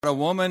A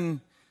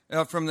woman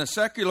from the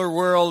secular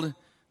world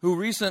who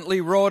recently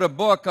wrote a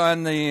book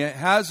on the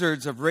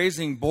hazards of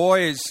raising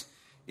boys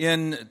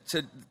in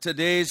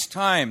today's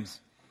times.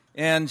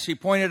 And she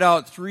pointed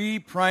out three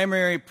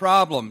primary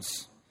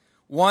problems.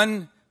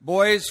 One,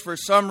 boys for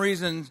some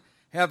reason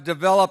have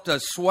developed a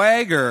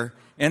swagger,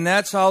 and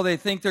that's how they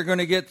think they're going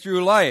to get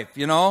through life,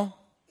 you know?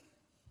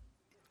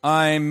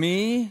 I'm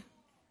me,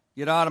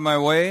 get out of my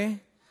way.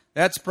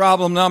 That's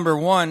problem number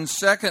one.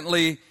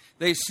 Secondly,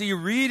 they see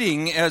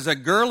reading as a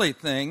girly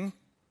thing.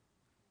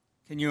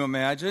 Can you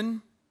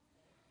imagine?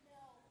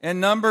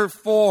 And number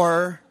three,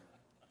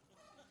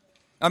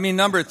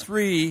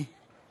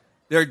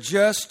 there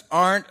just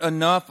aren't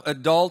enough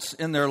adults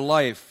in their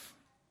life.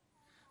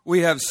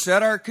 We have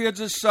set our kids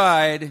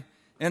aside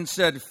and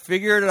said,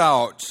 figure it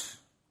out.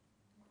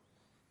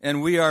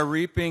 And we are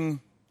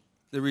reaping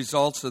the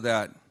results of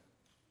that.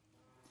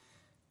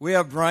 We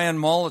have Brian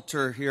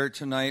Molitor here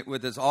tonight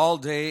with us all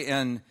day,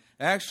 and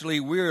actually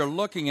we are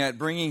looking at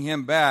bringing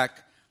him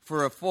back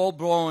for a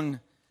full-blown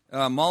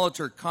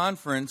Molitor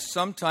conference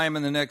sometime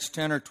in the next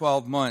 10 or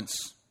 12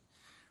 months.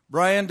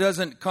 Brian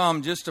doesn't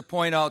come just to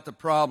point out the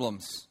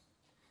problems.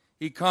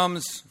 He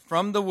comes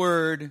from the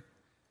Word,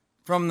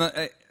 from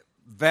the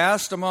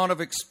vast amount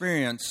of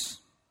experience,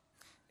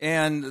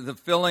 and the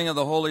filling of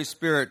the Holy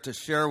Spirit to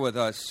share with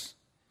us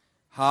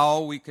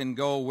how we can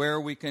go, where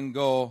we can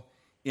go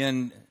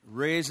in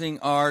raising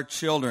our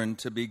children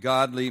to be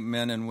godly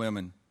men and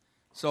women.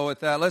 So with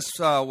that, let's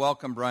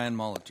welcome Brian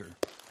Molitor.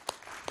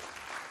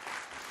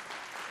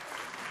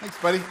 Thanks,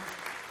 buddy.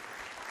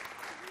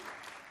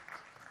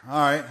 All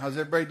right, how's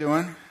everybody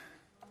doing?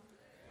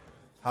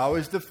 How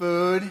is the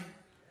food?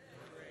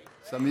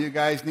 Some of you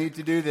guys need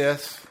to do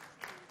this.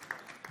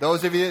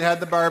 Those of you that had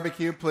the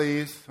barbecue,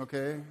 please,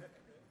 okay?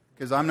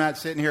 Because I'm not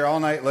sitting here all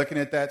night looking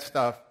at that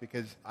stuff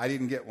because I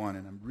didn't get one,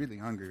 and I'm really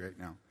hungry right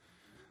now.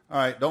 All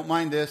right, don't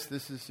mind this.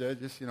 This is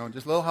just a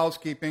little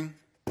housekeeping.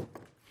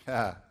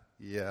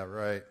 Yeah,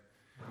 right.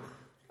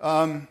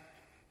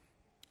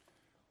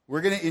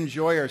 We're going to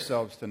enjoy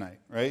ourselves tonight,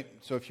 right?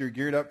 So if you're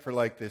geared up for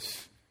like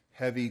this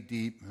heavy,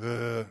 deep,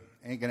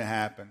 ain't going to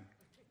happen.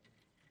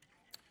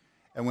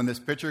 And when this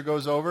picture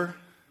goes over,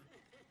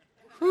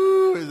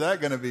 whoo, is that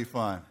going to be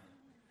fun?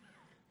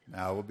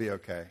 No, we'll be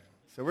okay.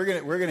 So we're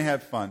going to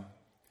have fun.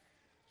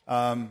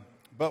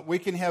 But we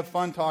can have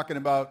fun talking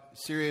about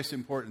serious,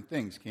 important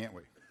things, can't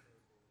we?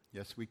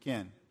 Yes, we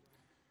can.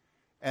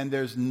 And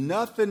there's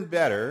nothing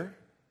better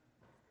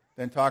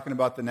than talking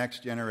about the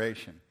next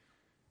generation.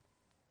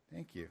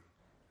 Thank you.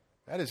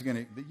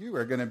 You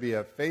are going to be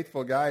a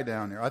faithful guy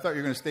down there. I thought you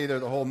were going to stay there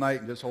the whole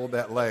night and just hold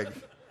that leg.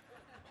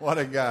 What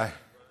a guy.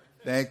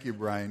 Thank you,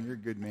 Brian. You're a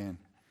good man.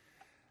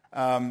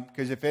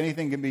 Because if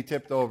anything can be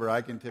tipped over,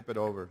 I can tip it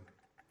over.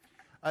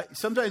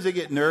 Sometimes I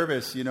get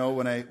nervous,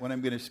 when I'm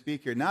going to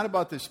speak here. Not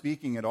about the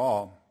speaking at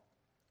all,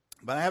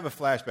 but I have a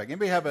flashback.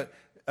 Anybody have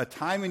a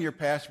time in your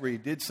past where you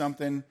did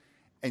something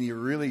and you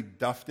really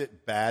duffed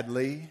it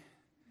badly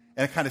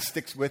and it kind of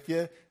sticks with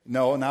you?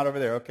 No, not over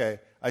there. Okay.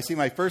 I see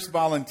my first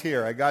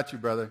volunteer. I got you,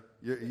 brother.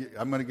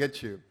 I'm going to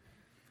get you.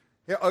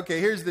 Yeah, okay,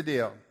 here's the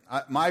deal.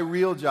 My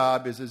real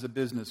job is as a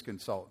business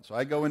consultant. So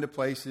I go into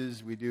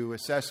places, we do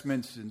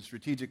assessments and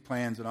strategic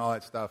plans and all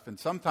that stuff. And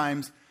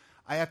sometimes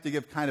I have to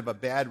give kind of a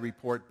bad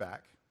report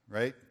back,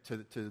 right, to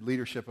the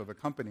leadership of a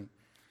company.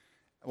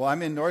 Well,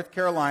 I'm in North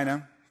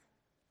Carolina,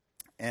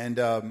 and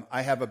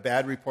I have a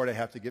bad report I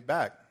have to get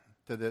back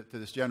to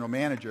this general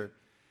manager.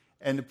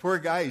 And the poor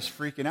guy is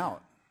freaking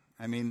out.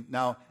 I mean,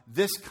 now,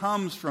 this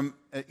comes from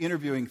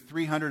interviewing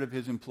 300 of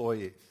his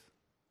employees,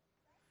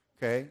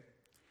 okay?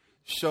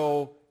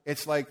 So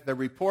it's like the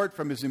report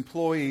from his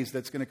employees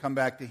that's going to come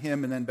back to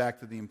him and then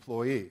back to the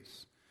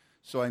employees.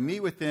 So I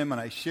meet with him,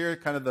 and I share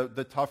kind of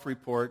the tough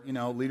report,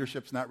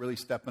 leadership's not really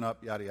stepping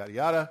up, yada, yada,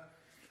 yada.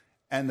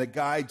 And the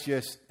guy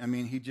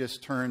he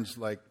just turns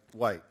like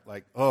white,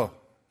 like, oh.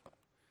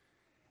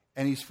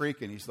 And he's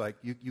freaking. He's like,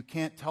 you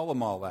can't tell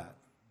them all that.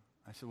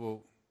 I said,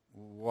 well,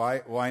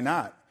 why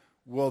not?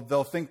 Well,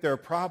 they'll think there are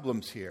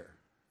problems here.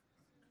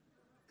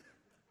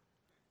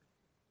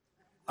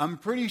 I'm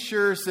pretty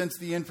sure since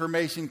the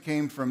information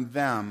came from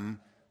them,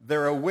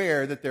 they're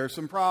aware that there are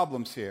some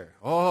problems here.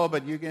 Oh,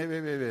 but you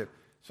can...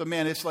 So,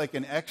 man, it's like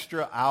an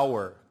extra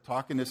hour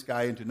talking this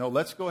guy into, no,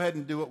 let's go ahead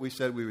and do what we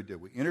said we would do.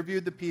 We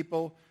interviewed the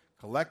people,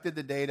 collected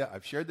the data.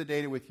 I've shared the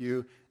data with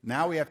you.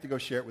 Now we have to go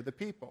share it with the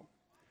people.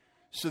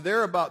 So there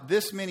are about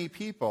this many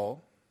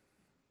people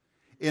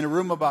in a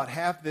room about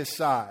half this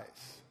size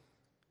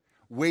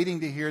waiting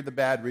to hear the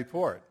bad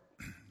report,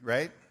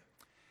 right?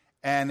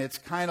 And it's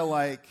kind of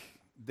like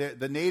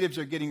the natives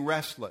are getting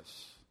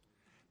restless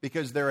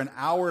because they're an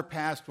hour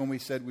past when we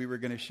said we were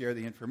going to share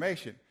the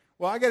information.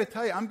 Well, I got to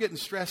tell you, I'm getting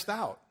stressed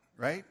out,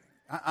 right?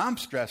 I'm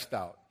stressed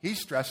out. He's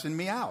stressing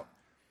me out.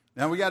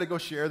 Now we got to go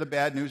share the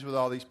bad news with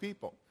all these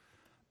people.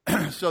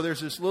 So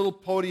there's this little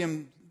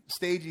podium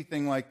stagey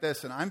thing like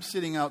this, and I'm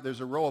sitting out.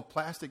 There's a row of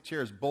plastic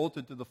chairs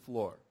bolted to the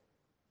floor.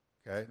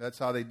 Okay, that's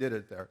how they did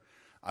it there.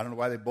 I don't know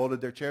why they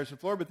bolted their chairs to the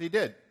floor, but they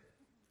did.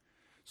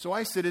 So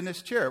I sit in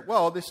this chair.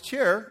 Well, this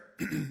chair,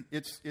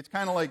 it's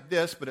kind of like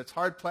this, but it's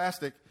hard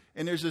plastic,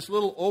 and there's this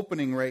little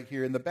opening right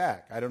here in the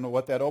back. I don't know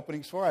what that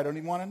opening's for. I don't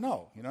even want to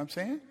know. You know what I'm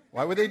saying?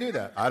 Why would they do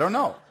that? I don't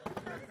know.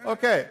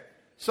 Okay,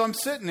 so I'm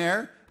sitting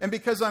there, and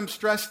because I'm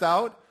stressed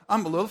out,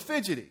 I'm a little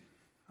fidgety.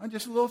 I'm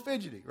just a little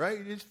fidgety, right?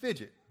 You just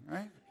fidget,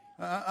 right?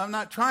 I'm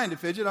not trying to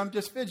fidget. I'm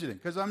just fidgeting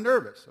because I'm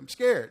nervous. I'm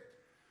scared.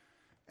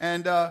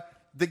 And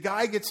the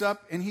guy gets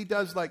up, and he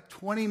does like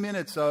 20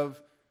 minutes of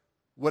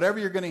whatever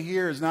you're going to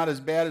hear is not as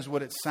bad as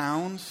what it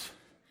sounds.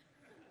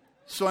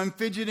 So I'm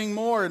fidgeting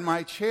more in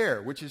my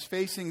chair, which is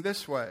facing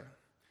this way.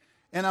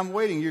 And I'm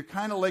waiting. You're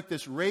kind of like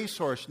this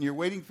racehorse, and you're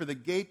waiting for the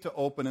gate to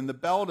open and the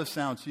bell to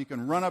sound so you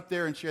can run up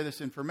there and share this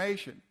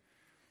information.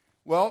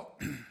 Well,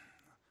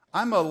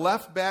 I'm a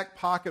left back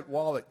pocket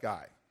wallet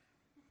guy.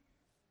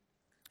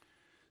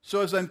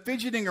 So as I'm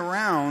fidgeting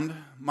around,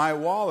 my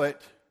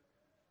wallet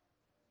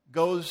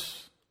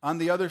goes on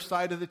the other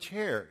side of the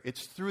chair.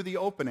 It's through the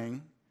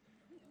opening.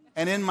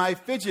 And in my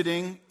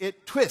fidgeting,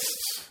 it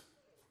twists.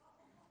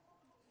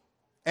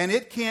 And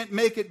it can't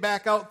make it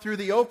back out through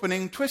the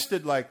opening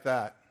twisted like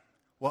that.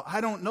 Well,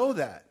 I don't know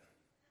that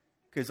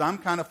because I'm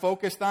kind of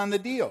focused on the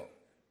deal.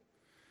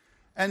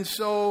 And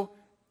so,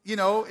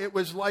 it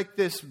was like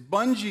this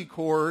bungee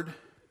cord.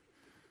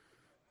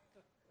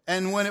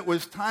 And when it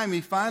was time, he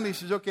finally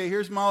says, okay,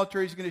 here's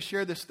Molitor. He's going to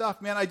share this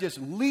stuff. Man, I just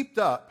leaped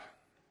up.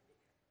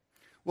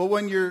 Well,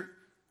 when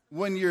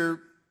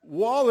your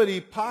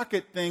wallety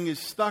pocket thing is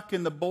stuck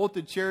in the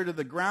bolted chair to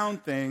the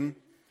ground thing,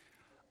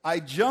 I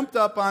jumped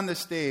up on the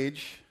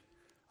stage.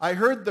 I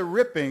heard the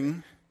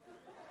ripping,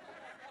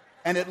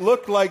 and it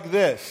looked like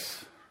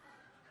this.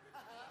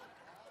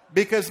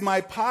 Because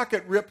my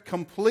pocket ripped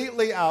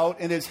completely out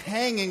and is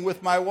hanging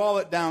with my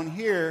wallet down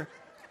here.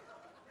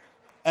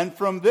 And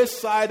from this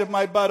side of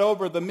my butt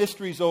over, the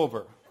mystery's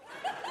over.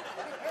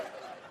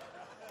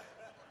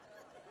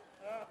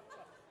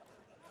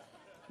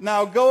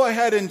 Now go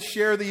ahead and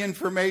share the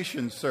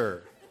information,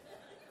 sir.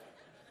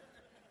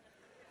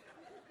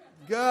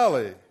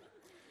 Golly.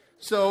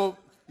 So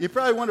you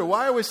probably wonder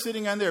why I was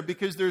sitting on there,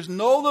 because there's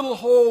no little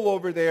hole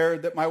over there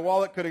that my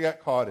wallet could have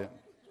got caught in.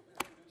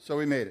 So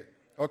we made it.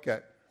 Okay.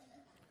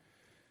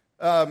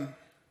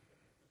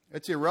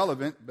 It's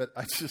irrelevant, but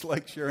I just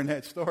like sharing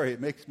that story.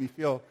 It makes me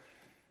feel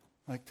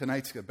like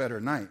tonight's a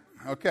better night.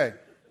 Okay.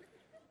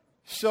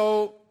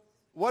 So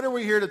what are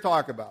we here to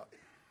talk about?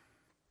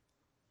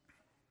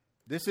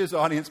 This is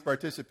audience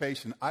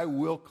participation. I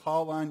will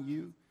call on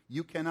you.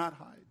 You cannot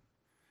hide.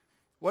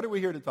 What are we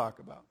here to talk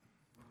about?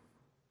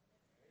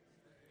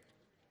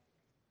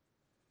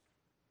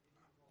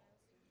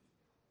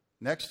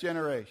 Next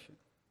generation,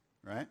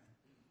 right?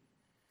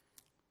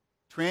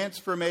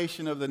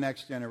 Transformation of the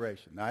next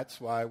generation.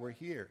 That's why we're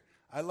here.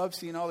 I love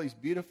seeing all these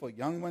beautiful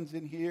young ones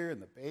in here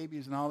and the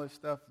babies and all this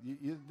stuff.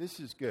 This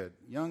is good.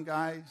 Young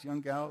guys,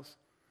 young gals.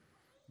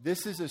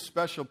 This is a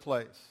special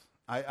place.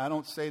 I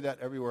don't say that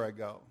everywhere I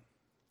go.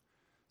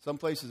 Some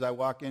places I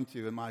walk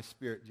into and my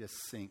spirit just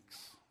sinks.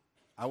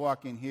 I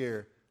walk in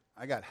here,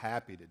 I got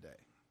happy today.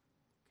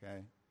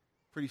 Okay?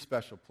 Pretty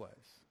special place.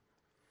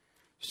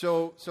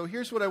 So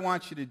here's what I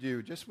want you to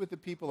do, just with the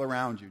people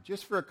around you,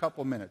 just for a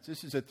couple minutes.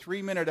 This is a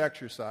 3-minute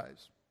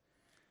exercise.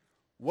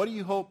 What do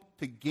you hope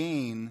to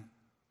gain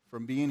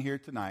from being here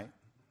tonight?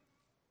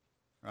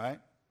 Right?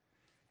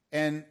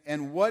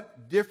 And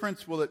what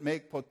difference will it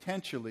make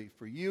potentially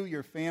for you,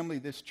 your family,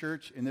 this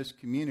church, and this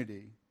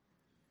community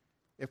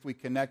if we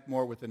connect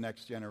more with the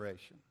next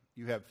generation?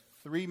 You have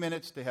 3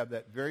 minutes to have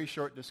that very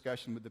short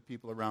discussion with the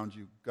people around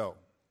you. Go.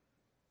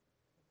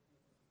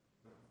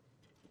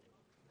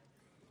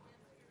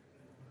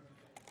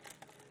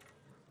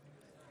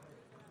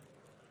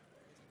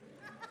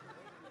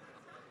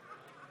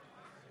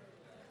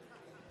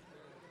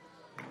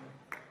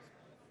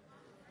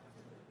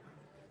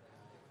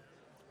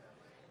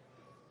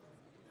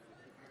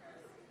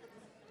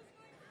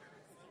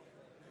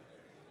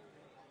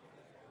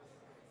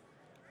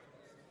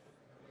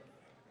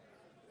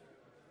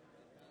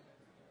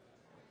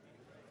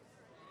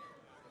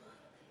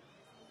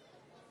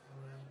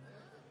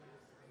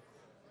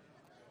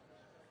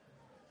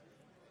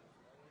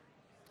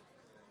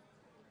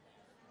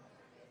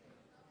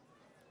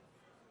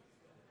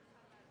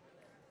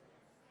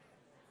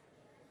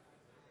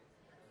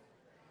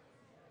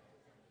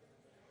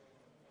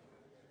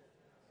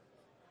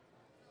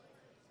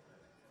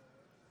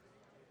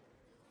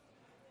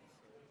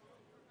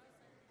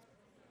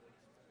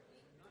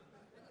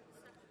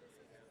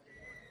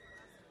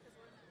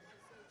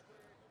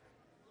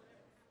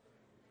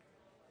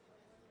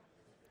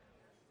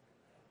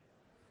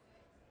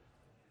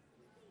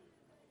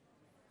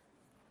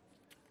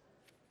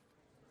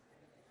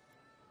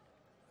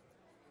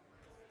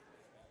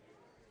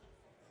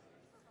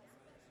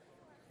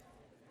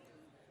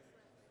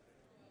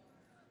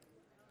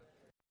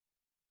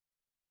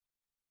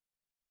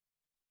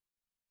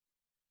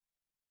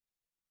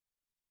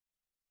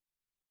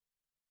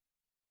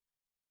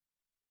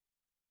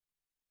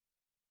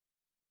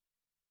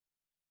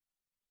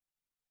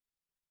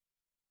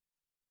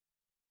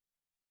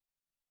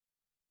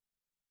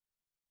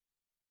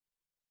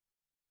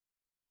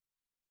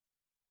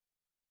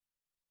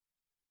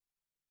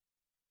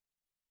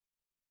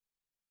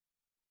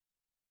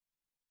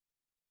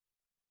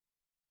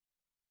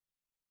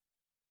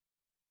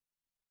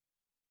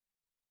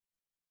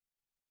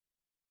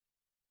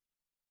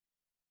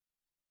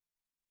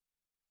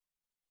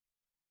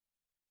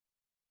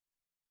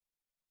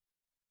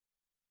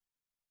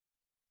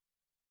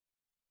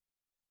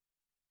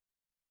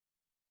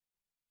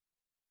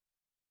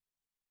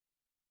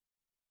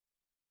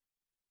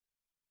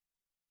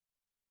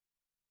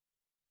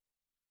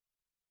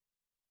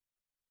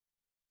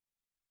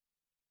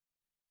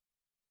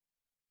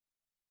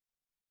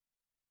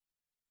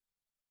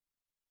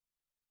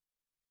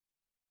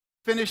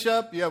 Finish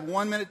up. You have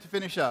 1 minute to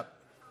finish up.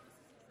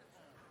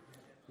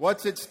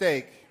 What's at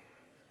stake?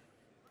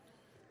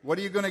 What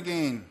are you going to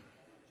gain?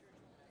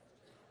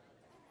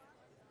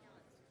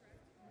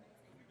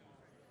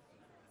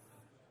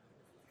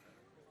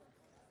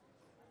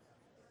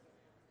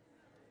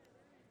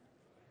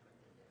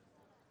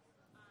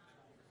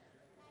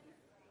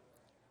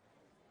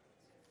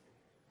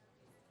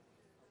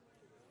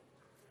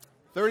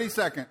 Thirty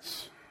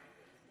seconds.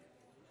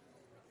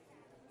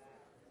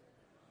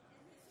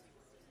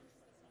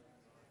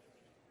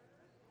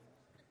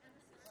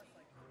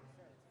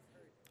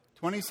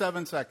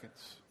 27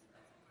 seconds.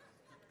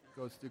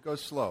 It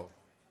goes slow.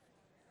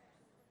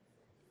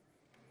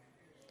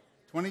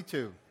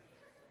 22.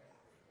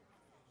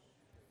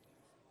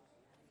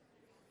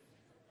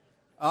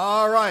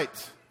 All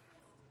right.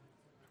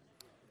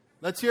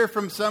 Let's hear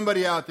from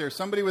somebody out there,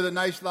 somebody with a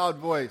nice loud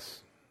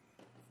voice.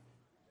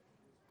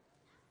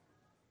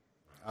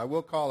 I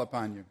will call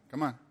upon you.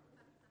 Come on.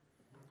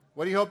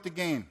 What do you hope to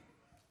gain?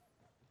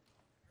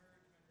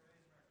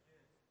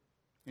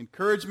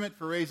 Encouragement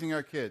for raising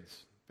our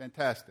kids.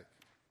 Fantastic.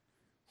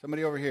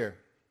 Somebody over here.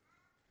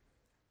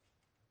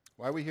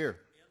 Why are we here?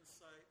 Insight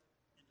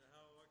into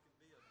how I can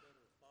be a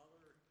better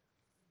father,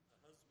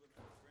 a husband,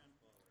 and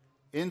grandfather.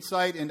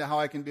 Insight into how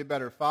I can be a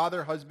better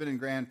father, husband, and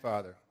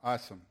grandfather.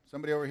 Awesome.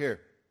 Somebody over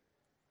here.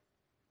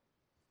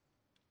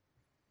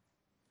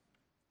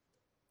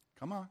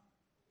 Come on.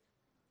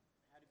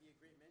 How to be a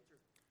great mentor.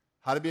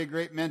 How to be a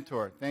great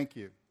mentor. Thank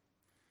you.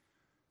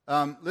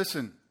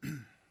 Listen,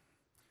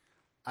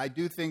 I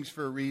do things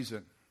for a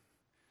reason.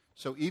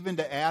 So even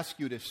to ask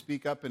you to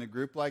speak up in a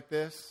group like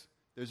this,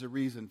 there's a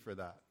reason for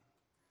that.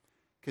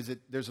 Because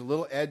there's a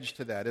little edge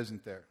to that,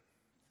 isn't there?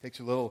 Takes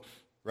a little,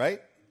 right?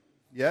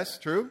 Yes,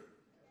 true?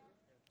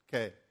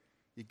 Okay.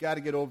 You got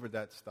to get over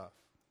that stuff.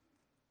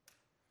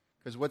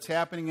 Because what's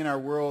happening in our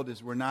world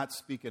is we're not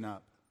speaking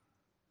up.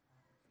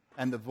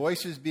 And the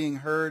voices being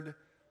heard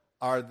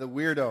are the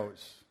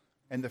weirdos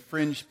and the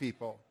fringe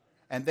people.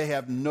 And they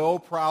have no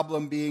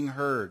problem being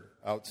heard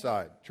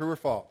outside. True or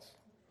false?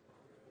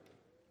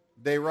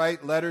 They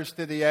write letters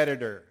to the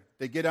editor.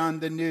 They get on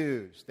the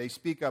news. They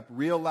speak up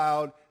real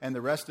loud, and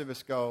the rest of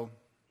us go,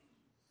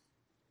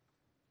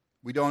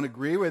 we don't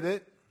agree with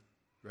it,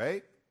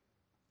 right?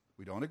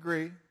 We don't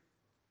agree,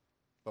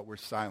 but we're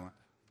silent.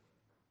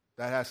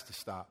 That has to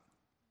stop.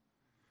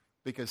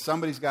 Because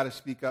somebody's got to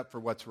speak up for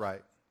what's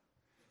right.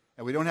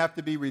 And we don't have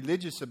to be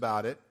religious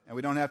about it, and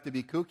we don't have to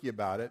be kooky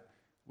about it.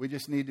 We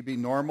just need to be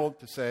normal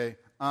to say,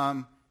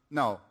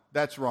 no,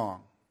 that's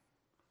wrong.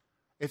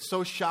 It's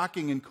so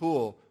shocking and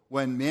cool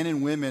when men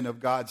and women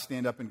of God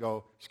stand up and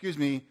go, excuse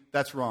me,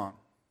 that's wrong.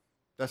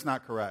 That's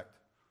not correct.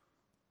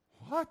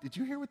 What? Did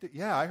you hear what they...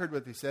 Yeah, I heard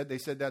what they said. They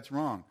said that's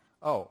wrong.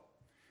 Oh,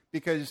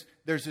 because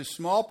there's a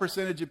small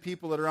percentage of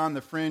people that are on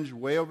the fringe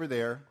way over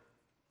there,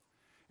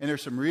 and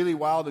there's some really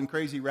wild and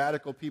crazy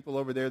radical people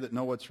over there that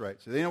know what's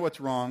right. So they know what's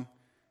wrong,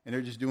 and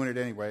they're just doing it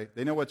anyway.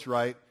 They know what's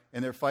right,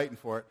 and they're fighting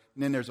for it.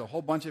 And then there's a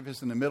whole bunch of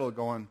us in the middle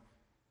going,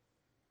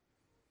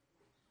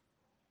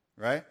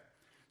 right?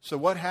 So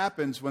what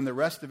happens when the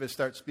rest of us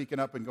start speaking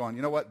up and going,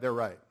 you know what, they're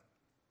right.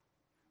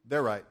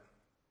 They're right.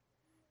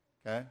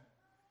 Okay?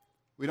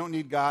 We don't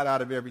need God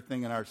out of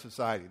everything in our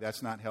society.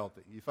 That's not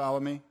healthy. You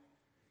follow me?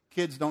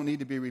 Kids don't need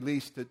to be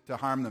released to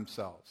harm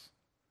themselves.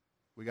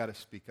 We got to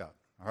speak up.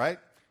 All right?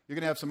 You're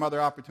going to have some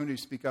other opportunities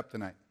to speak up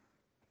tonight.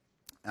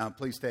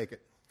 Please take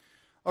it.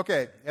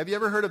 Okay, have you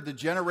ever heard of the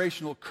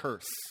generational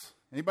curse?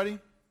 Anybody?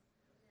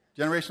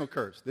 Generational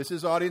curse. This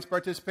is audience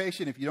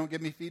participation. If you don't give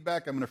me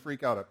feedback, I'm going to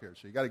freak out up here.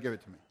 So you got to give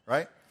it to me,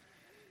 right?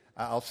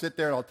 I'll sit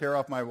there and I'll tear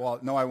off my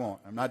wallet. No, I won't.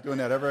 I'm not doing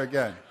that ever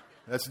again.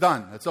 That's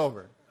done. That's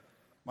over.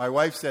 My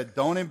wife said,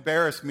 don't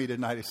embarrass me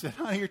tonight. I said,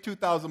 honey, you're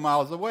 2,000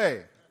 miles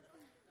away.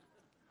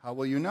 How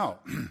will you know?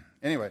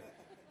 Anyway,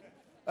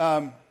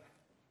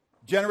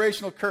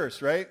 generational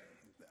curse, right?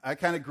 I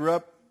kind of grew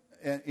up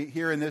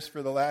hearing this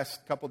for the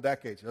last couple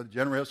decades. Oh, the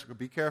generational,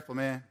 be careful,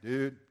 man.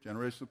 Dude,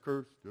 generational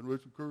curse,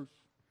 generational curse.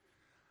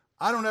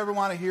 I don't ever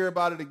want to hear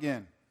about it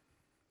again.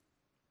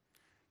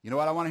 You know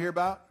what I want to hear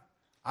about?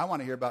 I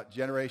want to hear about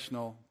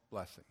generational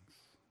blessings.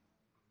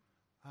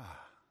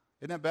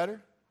 Isn't that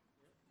better?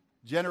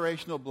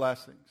 Generational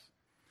blessings.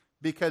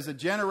 Because a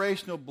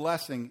generational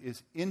blessing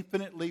is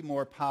infinitely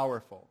more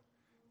powerful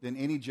than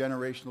any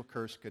generational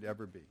curse could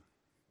ever be.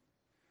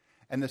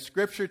 And the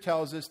scripture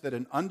tells us that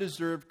an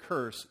undeserved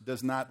curse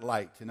does not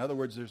light. In other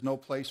words, there's no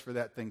place for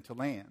that thing to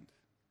land.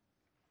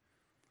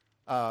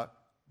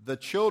 The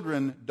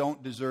children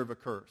don't deserve a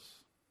curse.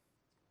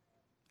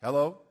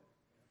 Hello?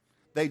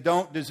 They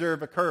don't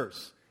deserve a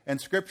curse.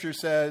 And Scripture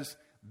says,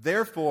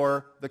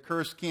 therefore, the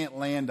curse can't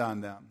land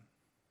on them.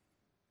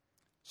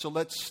 So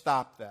let's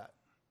stop that.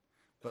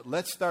 But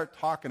let's start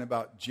talking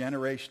about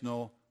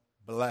generational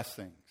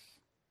blessings.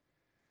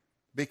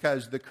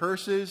 Because the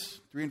curses,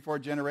 3 and 4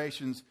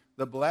 generations,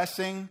 the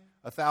blessing,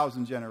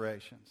 1,000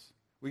 generations.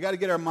 We got to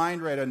get our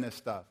mind right on this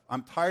stuff.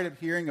 I'm tired of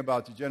hearing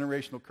about the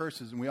generational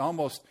curses, and we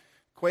almost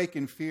quake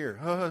in fear.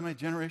 Oh, my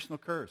generational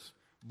curse.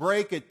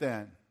 Break it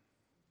then.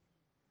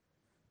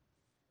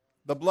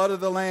 The blood of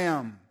the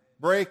Lamb,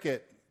 break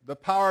it. The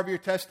power of your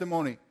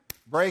testimony,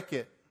 break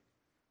it.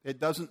 It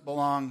doesn't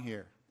belong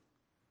here.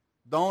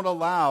 Don't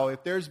allow,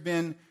 if there's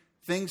been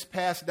things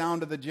passed down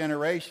to the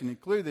generation,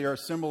 and clearly there are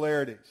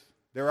similarities.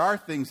 There are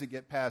things that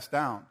get passed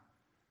down.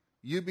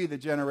 You be the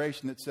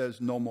generation that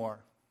says no more.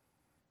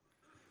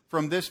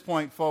 From this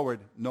point forward,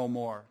 no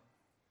more.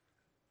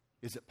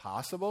 Is it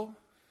possible?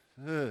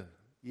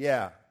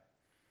 Yeah.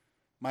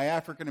 My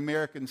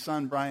African-American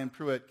son, Brian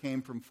Pruitt,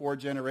 came from 4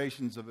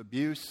 generations of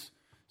abuse,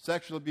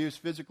 sexual abuse,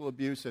 physical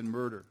abuse, and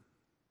murder.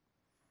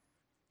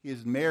 He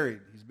is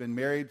married. He's been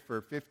married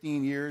for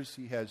 15 years.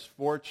 He has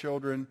 4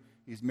 children.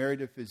 He's married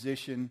to a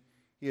physician.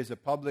 He is a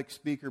public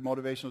speaker,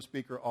 motivational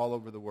speaker all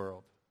over the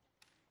world.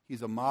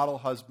 He's a model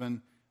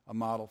husband, a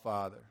model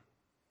father.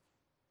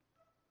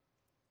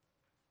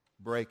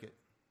 Break it.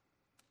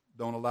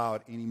 Don't allow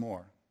it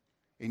anymore.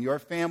 In your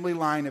family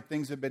line, if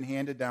things have been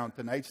handed down,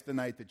 tonight's the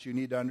night that you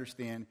need to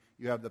understand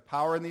you have the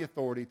power and the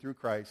authority through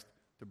Christ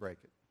to break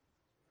it.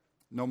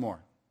 No more.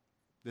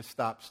 This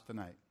stops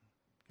tonight.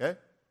 Okay?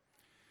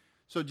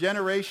 So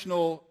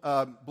generational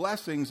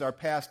blessings are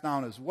passed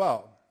down as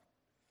well.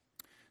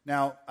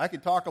 Now, I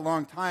could talk a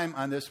long time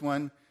on this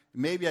one.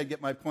 Maybe I'd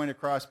get my point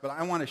across, but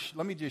I want to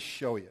let me just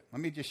show you.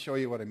 Let me just show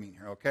you what I mean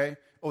here, okay?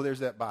 Oh, there's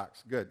that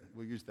box. Good.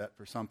 We'll use that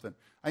for something.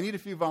 I need a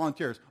few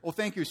volunteers. Oh,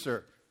 thank you,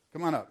 sir.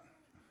 Come on up.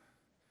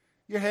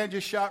 Your hand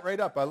just shot right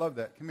up. I love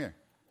that. Come here.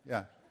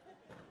 Yeah.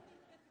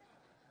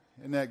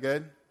 Isn't that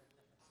good?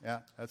 Yeah,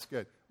 that's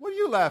good. What are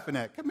you laughing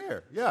at? Come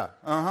here. Yeah.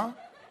 Uh-huh.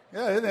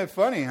 Yeah, isn't that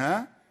funny,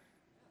 huh?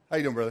 How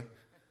you doing, brother?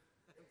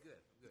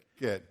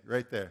 Good.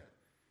 Right there.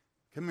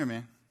 Come here,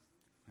 man.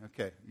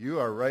 Okay. You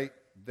are right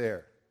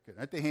there. Good.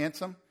 Aren't they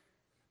handsome?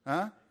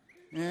 Huh?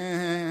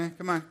 Yeah.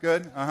 Come on.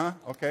 Good. Uh-huh.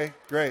 Okay.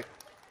 Great.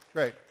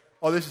 Great.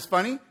 Oh, this is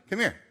funny? Come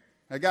here.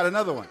 I got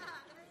another one.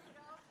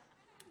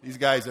 These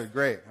guys are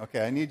great.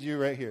 Okay, I need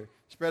you right here.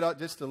 Spread out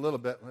just a little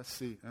bit. Let's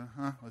see.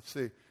 Let's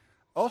see.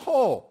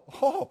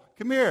 Oh,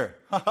 come here.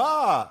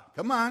 Ha-ha.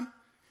 Come on.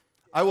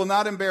 I will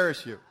not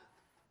embarrass you.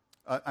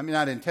 I mean,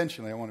 not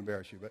intentionally. I won't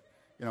embarrass you. But,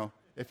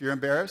 if you're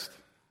embarrassed,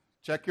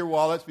 check your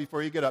wallets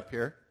before you get up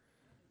here,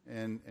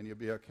 and you'll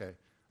be okay.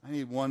 I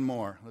need one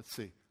more. Let's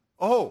see.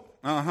 Oh,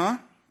 Come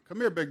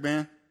here, big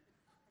man.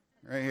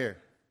 Right here.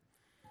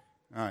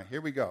 All right, here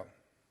we go.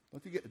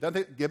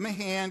 Give them a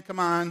hand. Come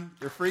on.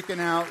 They're freaking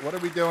out. What are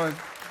we doing?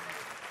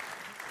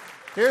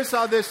 Here's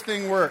how this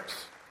thing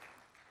works.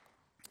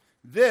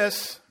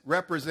 This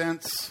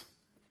represents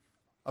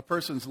a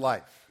person's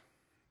life.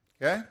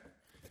 Okay?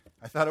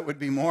 I thought it would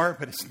be more,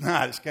 but it's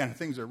not. It's kind of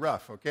things are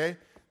rough, okay?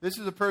 This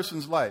is a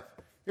person's life.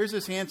 Here's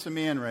this handsome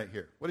man right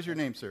here. What is your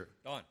name, sir?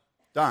 Don.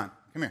 Don.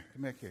 Come here.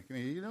 Come back here. Come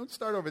here. You don't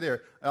start over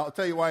there. I'll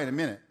tell you why in a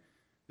minute.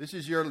 This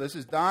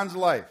is Don's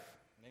life.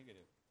 Negative.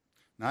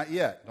 Not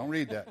yet. Don't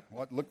read that.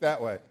 Look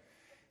that way.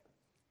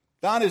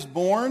 Don is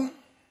born.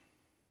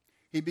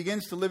 He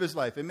begins to live his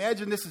life.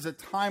 Imagine this is a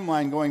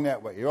timeline going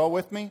that way. You all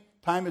with me?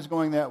 Time is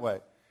going that way.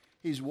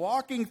 He's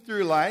walking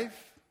through life,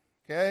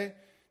 okay?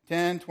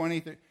 10, 20,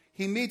 30.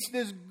 He meets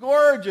this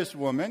gorgeous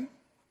woman,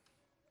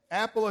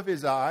 apple of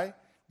his eye.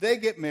 They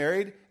get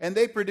married, and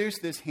they produce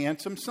this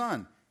handsome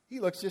son. He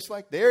looks just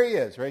like, there he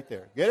is, right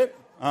there. Get it?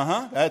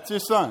 That's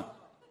his son.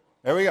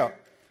 There we go.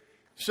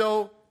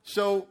 So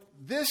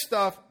this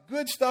stuff,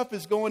 good stuff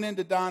is going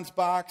into Don's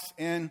box,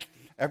 and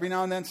every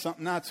now and then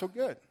something not so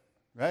good,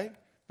 right?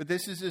 But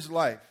this is his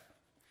life.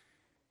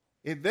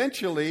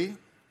 Eventually,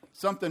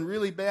 something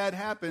really bad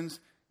happens.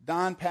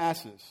 Don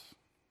passes.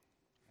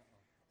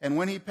 And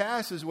when he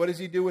passes, what does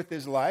he do with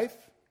his life?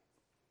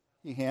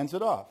 He hands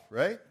it off,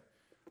 right?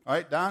 All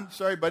right, Don,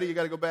 sorry, buddy, you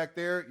got to go back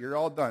there. You're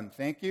all done.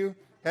 Thank you.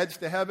 Heads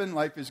to heaven.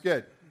 Life is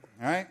good.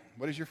 All right?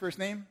 What is your first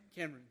name?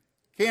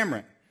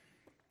 Cameron.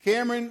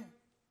 Cameron.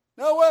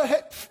 No, well,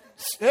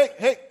 hey,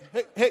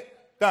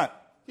 Don.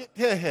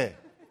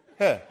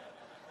 Hey.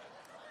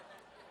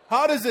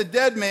 How does a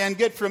dead man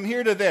get from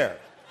here to there?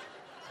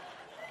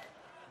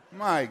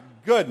 My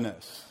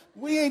goodness.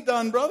 We ain't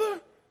done, brother.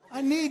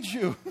 I need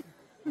you.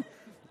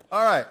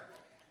 All right.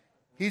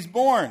 He's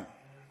born.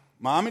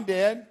 Mom and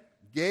Dad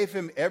gave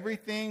him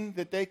everything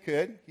that they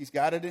could. He's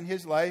got it in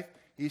his life.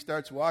 He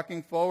starts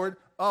walking forward.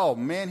 Oh,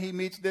 man, he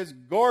meets this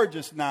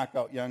gorgeous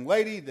knockout young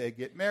lady. They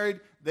get married.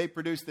 They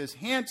produce this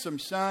handsome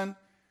son.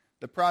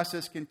 The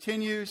process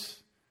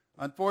continues.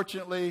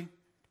 Unfortunately,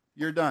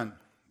 you're done.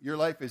 Your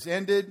life is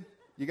ended.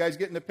 You guys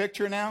getting the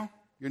picture now?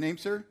 Your name,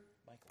 sir?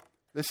 Michael.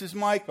 This is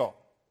Michael.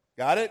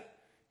 Got it?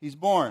 He's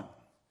born.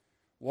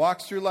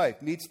 Walks through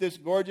life. Meets this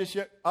gorgeous...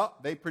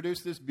 they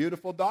produce this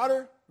beautiful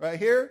daughter right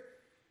here.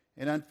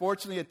 And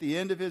unfortunately, at the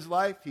end of his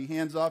life, he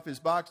hands off his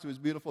box to his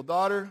beautiful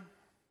daughter.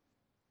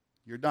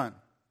 You're done.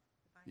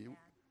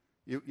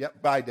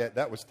 Bye, Dad.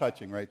 That was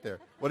touching right there.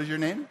 What is your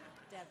name?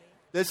 Debbie.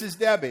 This is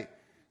Debbie.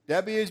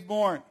 Debbie is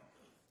born.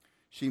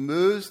 She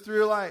moves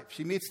through life.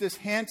 She meets this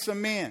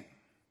handsome man.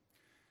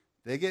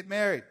 They get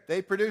married.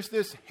 They produce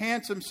this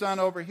handsome son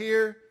over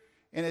here.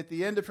 And at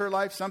the end of her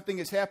life, something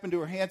has happened to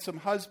her handsome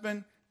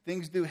husband.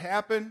 Things do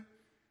happen.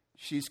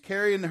 She's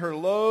carrying her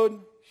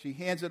load. She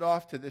hands it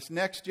off to this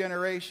next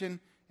generation,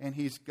 and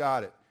he's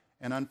got it.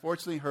 And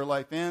unfortunately, her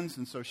life ends,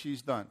 and so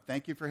she's done.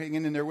 Thank you for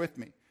hanging in there with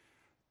me.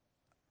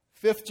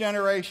 5th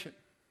generation,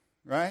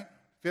 right?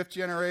 5th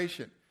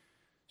generation.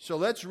 So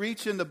let's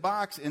reach in the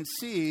box and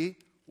see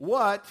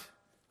what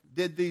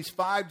did these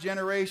 5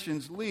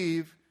 generations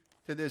leave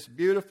to this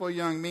beautiful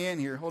young man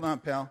here. Hold on,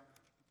 pal.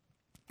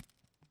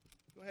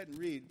 Go ahead and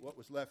read what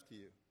was left to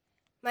you.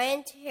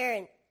 My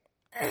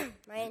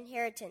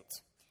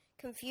inheritance.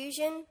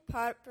 Confusion,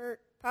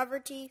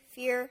 poverty,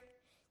 fear,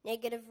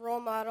 negative role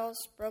models,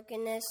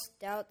 brokenness,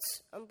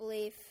 doubts,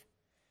 unbelief,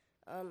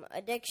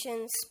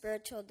 addictions,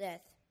 spiritual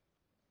death.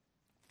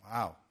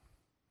 Wow.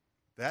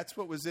 That's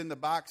what was in the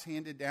box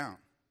handed down.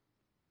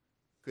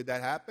 Could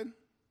that happen?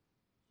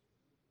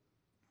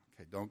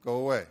 Okay, don't go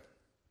away.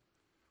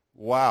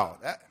 Wow.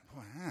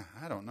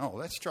 I don't know.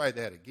 Let's try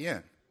that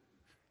again.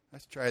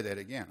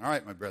 All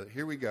right, my brother,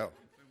 here we go.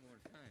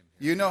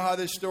 You know how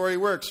this story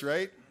works,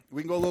 right?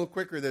 We can go a little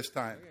quicker this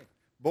time.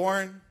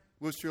 Born,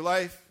 moves through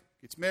life,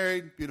 gets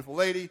married, beautiful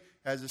lady,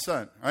 has a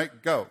son. All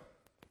right, go.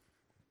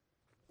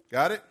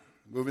 Got it?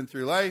 Moving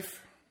through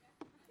life.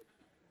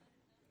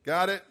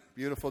 Got it?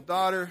 Beautiful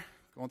daughter,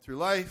 going through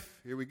life.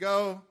 Here we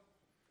go.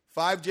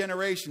 5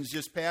 generations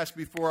just passed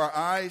before our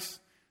eyes.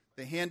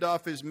 The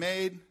handoff is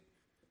made.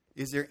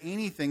 Is there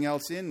anything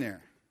else in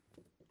there?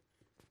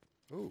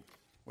 Ooh,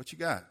 what you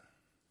got?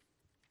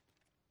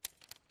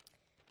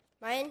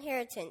 My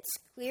inheritance.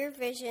 Clear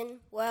vision,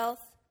 wealth,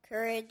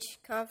 courage,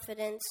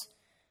 confidence,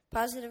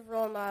 positive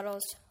role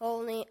models,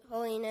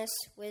 holiness,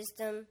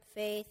 wisdom,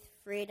 faith,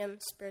 freedom,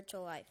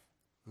 spiritual life.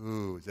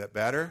 Ooh, is that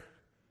better?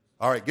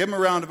 All right, give them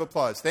a round of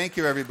applause. Thank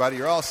you, everybody.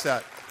 You're all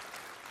set.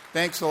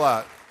 Thanks a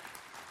lot.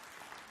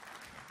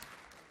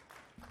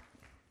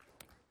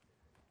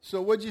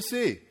 So what'd you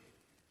see?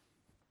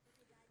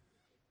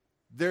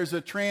 There's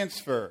a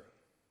transfer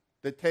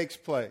that takes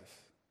place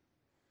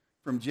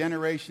from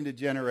generation to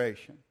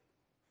generation.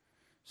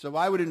 So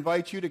I would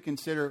invite you to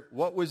consider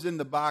what was in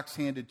the box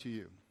handed to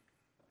you.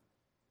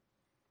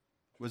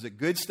 Was it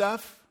good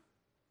stuff?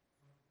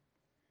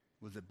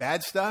 Was it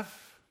bad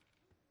stuff?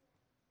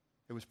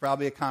 It was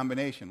probably a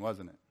combination,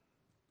 wasn't it?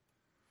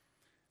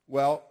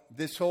 Well,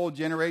 this whole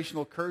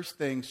generational curse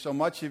thing, so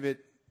much of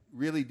it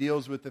really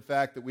deals with the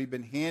fact that we've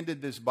been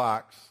handed this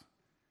box,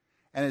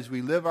 and as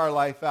we live our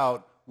life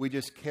out, we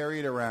just carry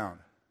it around.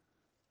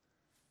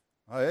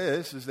 Oh, hey,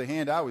 this is the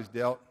hand I was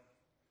dealt.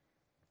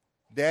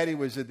 Daddy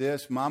was a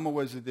this, Mama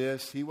was a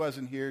this, he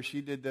wasn't here, she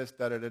did this,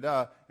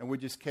 da-da-da-da, and we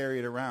just carry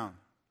it around.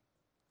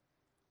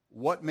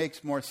 What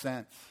makes more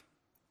sense?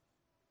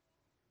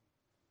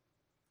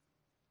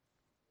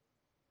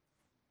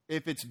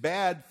 If it's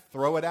bad,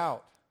 throw it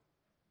out.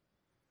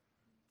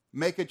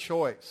 Make a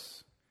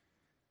choice.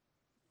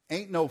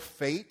 Ain't no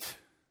fate,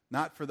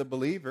 not for the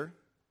believer.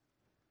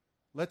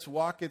 Let's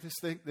walk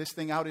this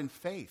thing out in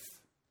faith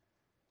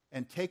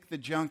and take the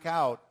junk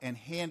out and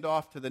hand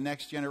off to the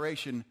next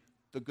generation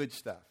the good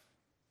stuff.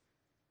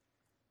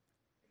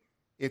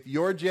 If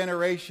your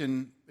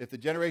generation, if the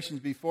generations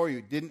before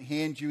you didn't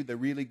hand you the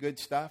really good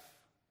stuff,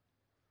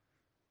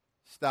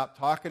 stop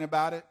talking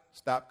about it,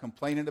 stop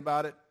complaining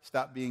about it,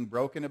 stop being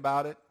broken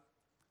about it.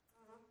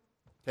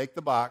 Take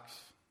the box,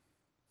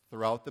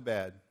 throw out the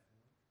bed,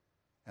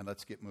 and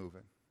let's get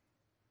moving.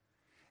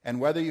 And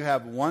whether you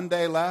have 1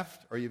 day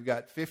left or you've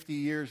got 50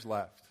 years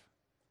left,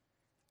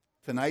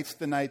 tonight's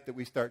the night that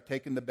we start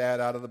taking the bad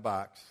out of the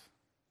box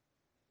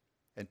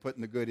and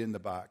putting the good in the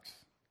box.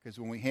 Because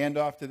when we hand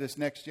off to this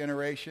next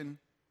generation,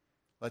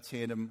 let's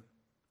hand them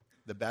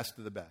the best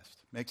of the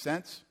best. Make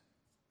sense?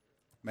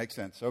 Makes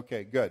sense.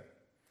 Okay, good.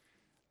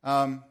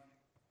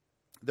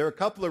 There are a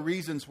couple of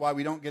reasons why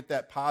we don't get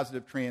that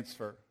positive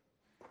transfer.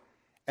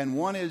 And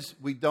one is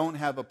we don't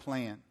have a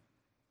plan.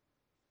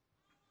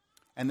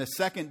 And the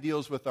second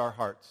deals with our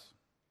hearts.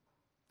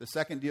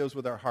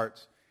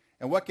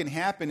 And what can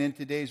happen in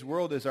today's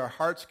world is our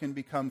hearts can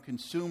become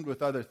consumed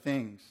with other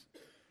things.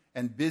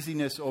 And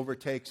busyness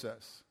overtakes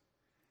us.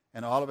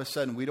 And all of a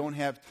sudden, we don't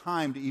have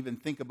time to even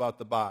think about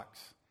the box.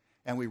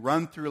 And we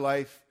run through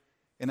life,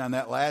 and on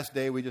that last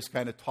day, we just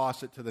kind of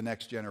toss it to the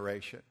next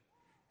generation.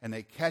 And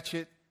they catch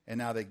it, and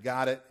now they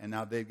got it, and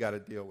now they've got to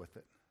deal with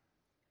it.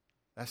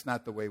 That's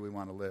not the way we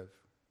want to live.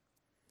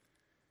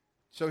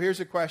 So here's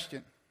a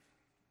question.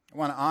 I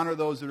want to honor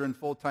those that are in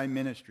full-time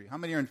ministry. How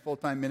many are in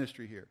full-time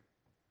ministry here?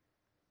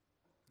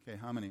 Okay,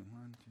 how many?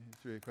 1,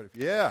 2, 3, quite a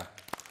few. Yeah.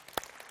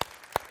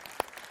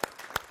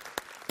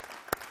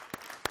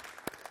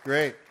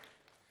 Great.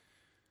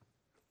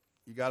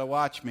 You got to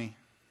watch me.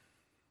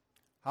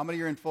 How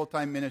many are in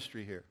full-time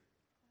ministry here?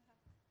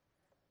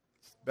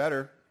 It's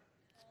better.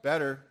 It's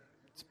better.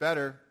 It's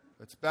better.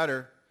 It's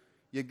better.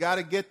 You got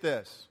to get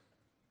this.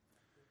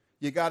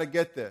 You got to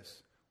get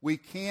this. We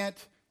can't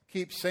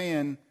keep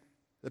saying,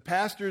 the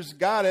pastors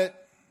got it.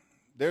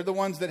 They're the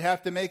ones that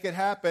have to make it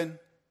happen.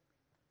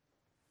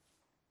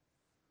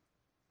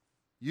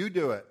 You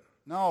do it.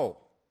 No,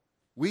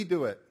 we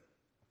do it.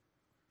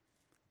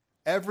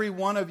 Every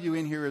one of you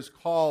in here is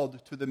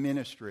called to the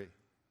ministry,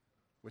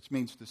 which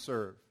means to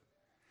serve.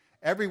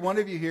 Every one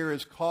of you here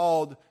is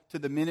called to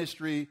the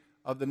ministry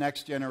of the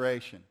next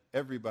generation.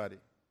 Everybody.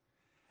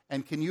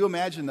 And can you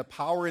imagine the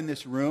power in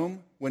this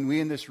room when we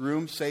in this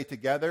room say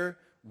together,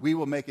 we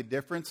will make a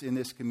difference in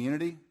this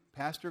community?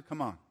 Pastor,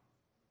 come on.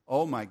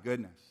 Oh my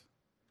goodness.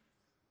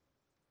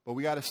 But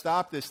we got to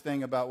stop this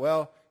thing about,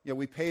 well,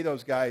 we pay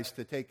those guys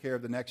to take care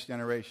of the next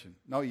generation.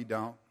 No, you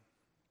don't.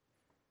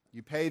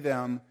 You pay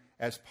them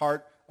as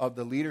part of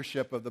the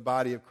leadership of the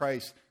body of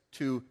Christ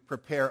to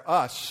prepare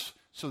us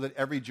so that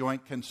every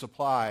joint can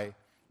supply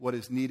what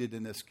is needed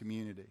in this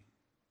community,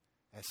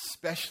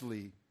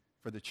 especially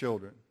for the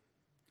children.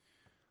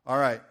 All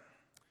right.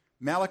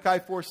 Malachi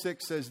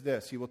 4:6 says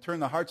this, He will turn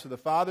the hearts of the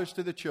fathers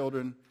to the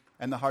children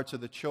and the hearts of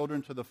the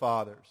children to the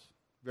fathers.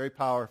 Very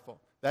powerful.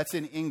 That's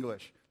in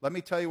English. Let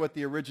me tell you what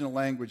the original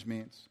language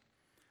means.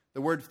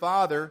 The word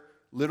father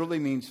literally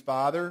means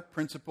father,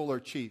 principal, or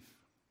chief.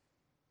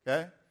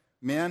 Okay?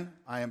 Men,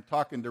 I am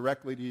talking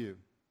directly to you.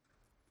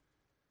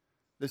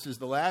 This is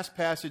the last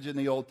passage in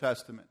the Old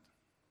Testament.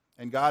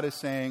 And God is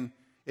saying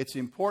it's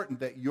important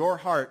that your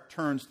heart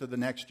turns to the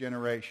next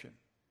generation.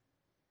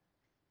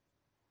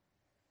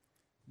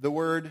 The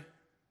word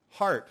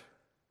heart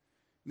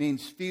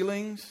means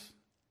feelings,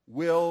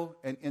 will,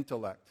 and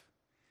intellect.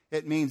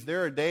 It means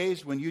there are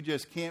days when you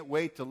just can't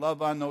wait to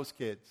love on those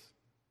kids.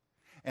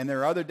 And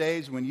there are other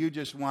days when you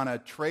just want to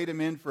trade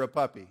them in for a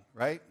puppy,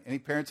 right? Any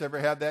parents ever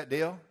have that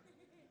deal?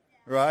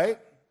 Right?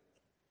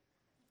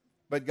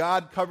 But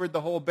God covered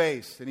the whole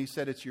base, and He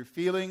said it's your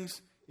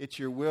feelings, it's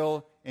your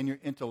will, and your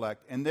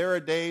intellect. And there are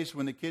days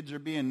when the kids are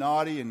being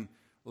naughty and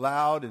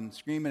loud and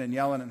screaming and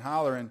yelling and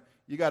hollering.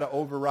 You got to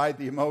override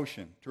the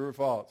emotion. True or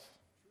false?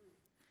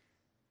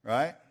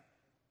 Right?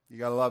 You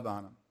got to love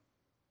on them.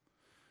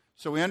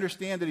 So we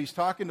understand that He's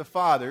talking to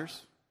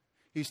fathers.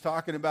 He's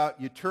talking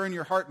about you turn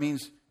your heart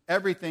means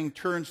everything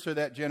turns to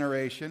that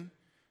generation.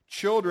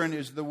 Children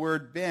is the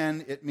word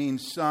ben. It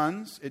means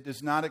sons. It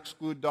does not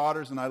exclude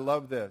daughters, and I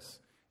love this.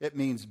 It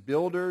means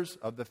builders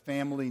of the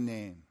family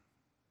name.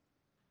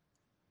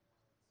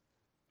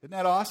 Isn't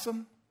that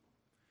awesome?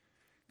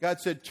 God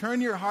said,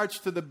 turn your hearts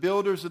to the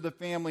builders of the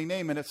family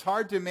name. And it's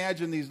hard to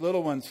imagine these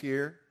little ones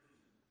here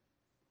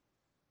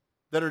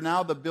that are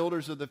now the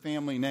builders of the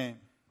family name.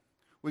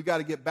 We've got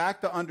to get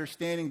back to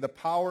understanding the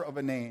power of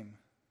a name.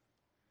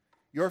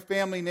 Your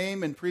family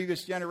name in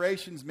previous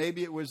generations,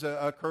 maybe it was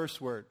a curse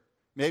word.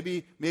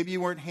 Maybe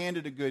you weren't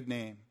handed a good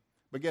name.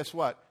 But guess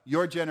what?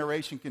 Your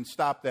generation can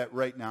stop that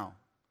right now.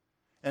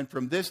 And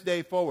from this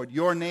day forward,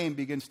 your name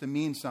begins to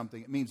mean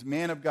something. It means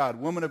man of God,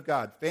 woman of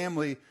God,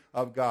 family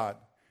of God,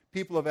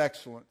 people of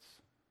excellence.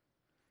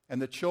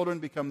 And the children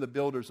become the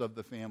builders of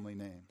the family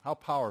name. How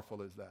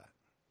powerful is that?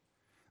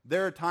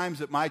 There are times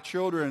that my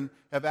children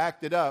have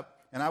acted up,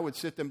 and I would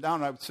sit them down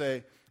and I would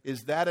say,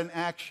 is that an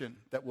action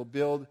that will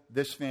build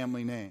this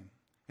family name?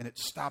 And it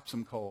stops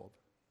them cold.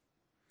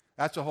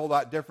 That's a whole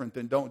lot different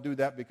than don't do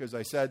that because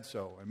I said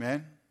so.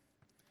 Amen?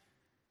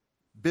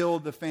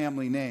 Build the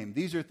family name.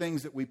 These are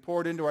things that we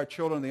poured into our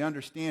children. They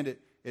understand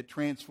it. It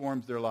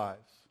transforms their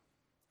lives.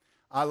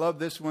 I love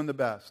this one the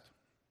best.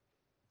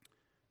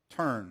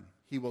 Turn.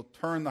 He will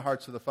turn the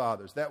hearts of the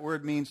fathers. That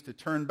word means to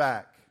turn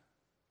back.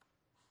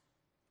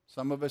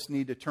 Some of us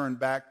need to turn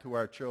back to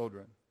our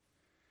children.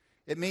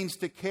 It means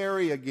to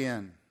carry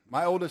again.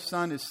 My oldest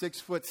son is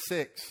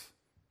 6'6",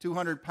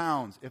 200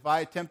 pounds. If I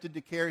attempted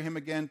to carry him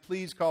again,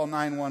 please call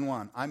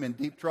 911. I'm in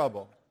deep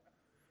trouble.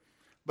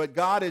 But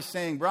God is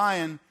saying,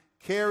 Brian,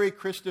 carry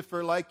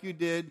Christopher like you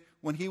did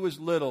when he was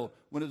little,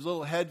 when his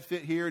little head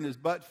fit here and his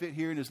butt fit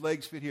here and his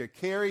legs fit here.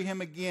 Carry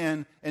him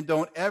again and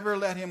don't ever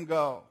let him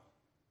go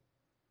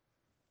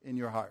in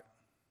your heart.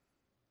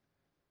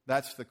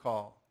 That's the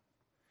call.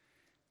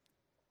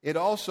 It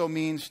also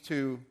means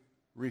to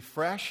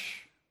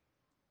refresh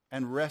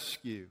and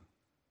rescue.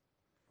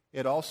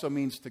 It also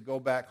means to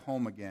go back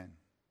home again.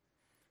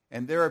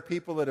 And there are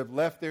people that have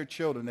left their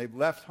children. They've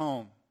left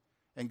home.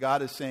 And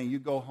God is saying, you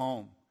go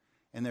home.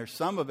 And there's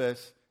some of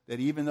us that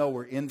even though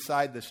we're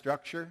inside the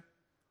structure,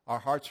 our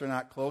hearts are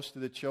not close to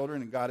the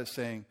children. And God is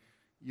saying,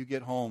 you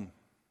get home.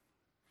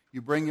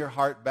 You bring your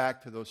heart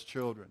back to those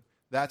children.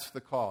 That's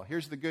the call.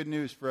 Here's the good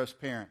news for us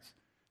parents.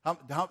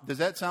 Does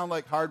that sound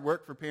like hard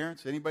work for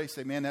parents? Anybody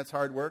say, man, that's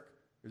hard work?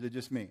 Or is it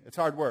just me? It's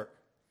hard work.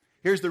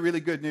 Here's the really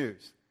good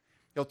news.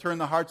 He'll turn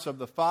the hearts of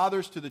the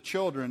fathers to the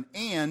children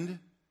and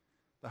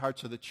the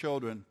hearts of the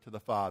children to the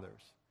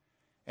fathers.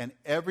 And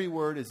every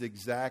word is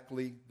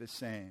exactly the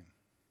same.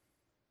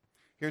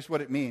 Here's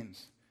what it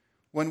means.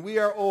 When we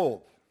are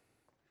old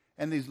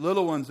and these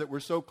little ones that we're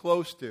so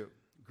close to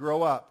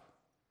grow up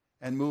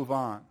and move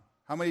on.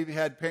 How many of you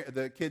had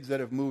the kids that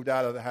have moved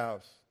out of the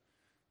house?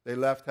 They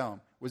left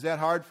home. Was that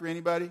hard for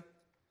anybody?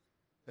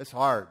 It's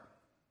hard.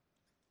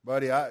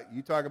 Buddy,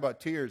 you talk about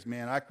tears,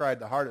 man. I cried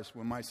the hardest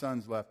when my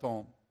sons left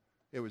home.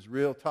 It was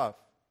real tough,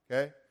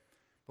 okay?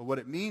 But what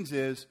it means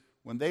is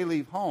when they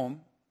leave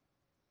home,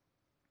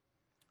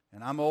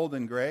 and I'm old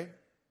and gray,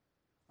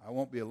 I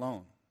won't be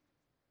alone.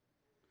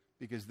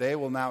 Because they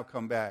will now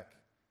come back.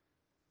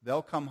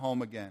 They'll come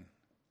home again.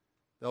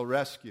 They'll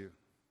rescue,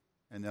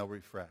 and they'll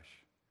refresh.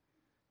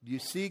 Do you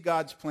see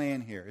God's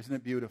plan here? Isn't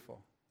it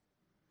beautiful?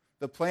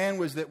 The plan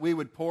was that we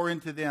would pour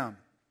into them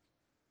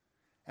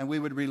and we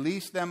would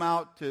release them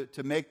out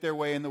to make their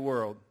way in the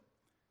world.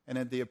 And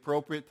at the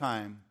appropriate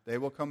time, they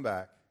will come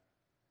back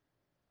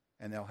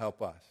and they'll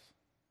help us.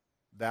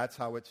 That's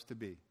how it's to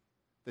be.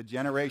 The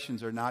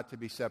generations are not to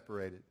be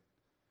separated.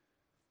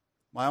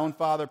 My own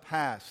father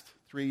passed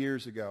 3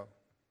 years ago.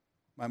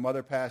 My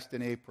mother passed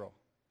in April.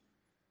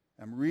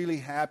 I'm really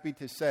happy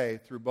to say,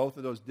 through both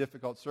of those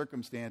difficult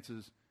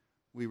circumstances,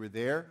 we were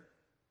there.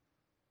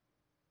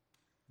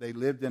 They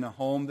lived in a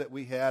home that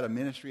we had, a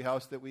ministry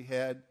house that we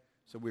had,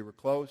 so we were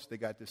close. They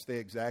got to stay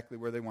exactly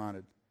where they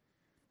wanted.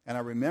 And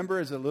I remember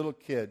as a little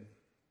kid,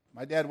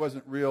 my dad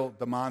wasn't real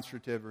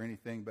demonstrative or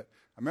anything, but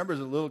I remember as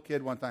a little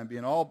kid one time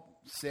being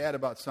all sad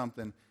about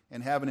something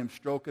and having him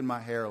stroking my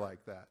hair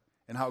like that,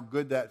 and how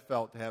good that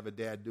felt to have a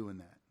dad doing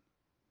that.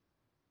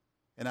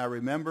 And I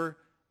remember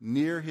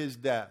near his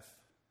death,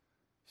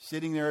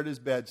 sitting there at his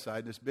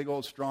bedside, this big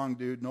old strong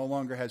dude no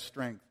longer has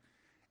strength.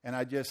 And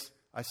I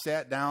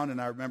sat down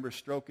and I remember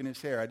stroking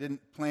his hair. I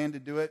didn't plan to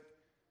do it,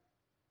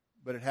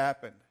 but it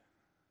happened.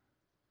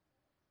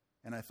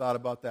 And I thought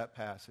about that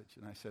passage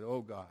and I said,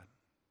 oh God,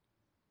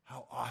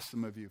 how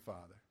awesome of you,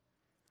 Father,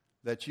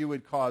 that you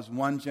would cause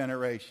one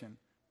generation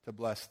to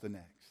bless the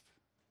next.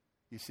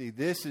 You see,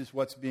 this is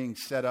what's being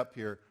set up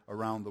here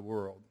around the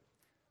world.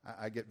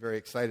 I get very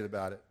excited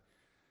about it.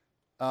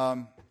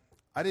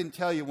 I didn't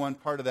tell you one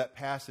part of that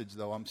passage,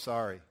 though. I'm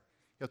sorry.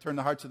 He'll turn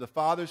the hearts of the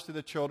fathers to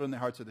the children, the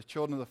hearts of the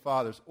children to the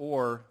fathers,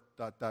 or, ...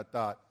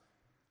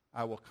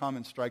 I will come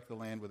and strike the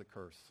land with a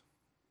curse.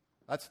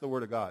 That's the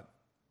Word of God.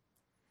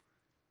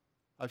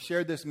 I've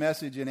shared this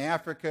message in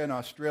Africa and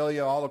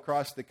Australia, all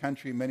across the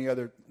country, many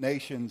other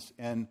nations,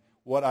 and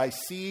what I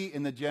see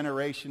in the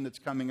generation that's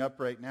coming up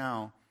right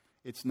now,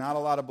 it's not a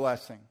lot of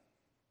blessing.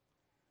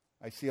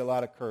 I see a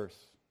lot of curse.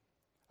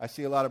 I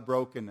see a lot of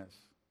brokenness.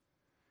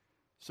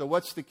 So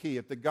what's the key?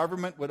 If the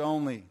government would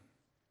only,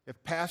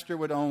 if pastor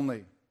would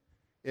only,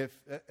 if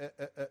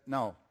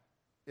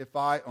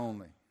I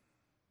only,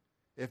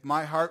 if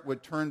my heart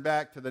would turn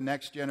back to the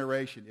next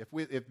generation,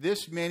 if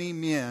this many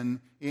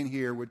men in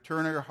here would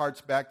turn their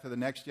hearts back to the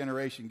next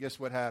generation, guess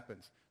what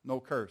happens? No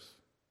curse.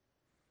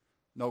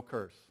 No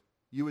curse.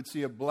 You would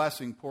see a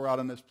blessing pour out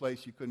on this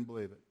place. You couldn't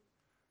believe it.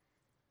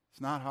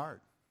 It's not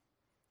hard.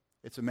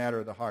 It's a matter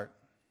of the heart.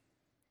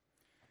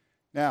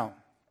 Now,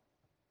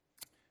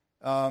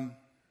 I'm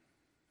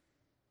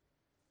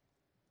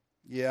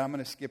going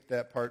to skip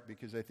that part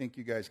because I think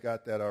you guys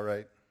got that all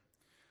right.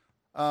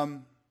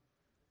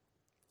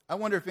 I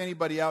wonder if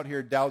anybody out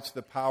here doubts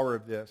the power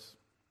of this.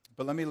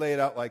 But let me lay it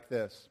out like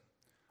this.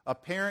 A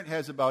parent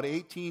has about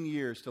 18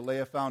 years to lay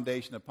a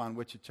foundation upon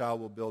which a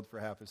child will build for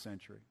half a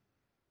century.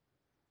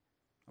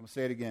 I'm going to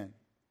say it again.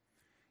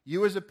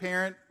 You as a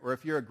parent, or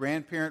if you're a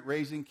grandparent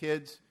raising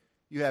kids,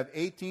 you have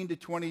 18 to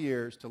 20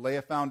 years to lay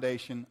a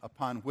foundation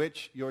upon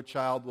which your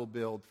child will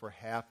build for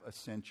half a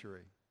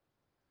century.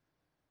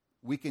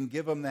 We can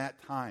give them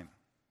that time.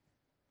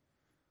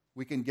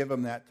 We can give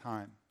them that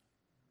time.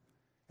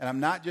 And I'm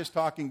not just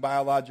talking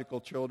biological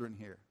children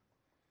here,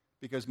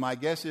 because my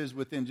guess is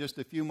within just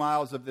a few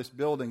miles of this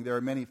building, there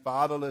are many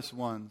fatherless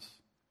ones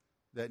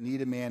that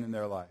need a man in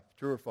their life.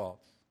 True or false?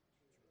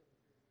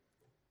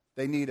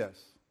 They need us.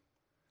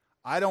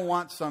 I don't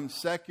want some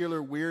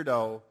secular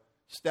weirdo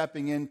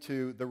stepping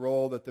into the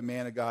role that the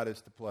man of God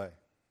is to play.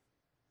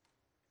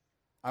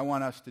 I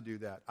want us to do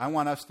that. I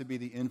want us to be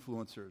the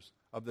influencers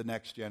of the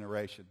next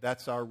generation.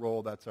 That's our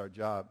role. That's our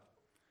job.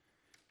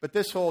 But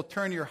this whole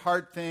turn your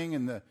heart thing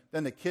and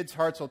then the kids'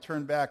 hearts will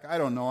turn back, I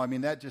don't know. I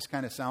mean, that just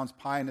kind of sounds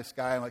pie in the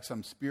sky, like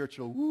some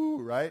spiritual woo,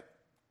 right?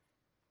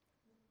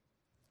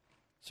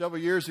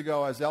 Several years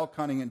ago, I was elk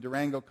hunting in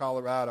Durango,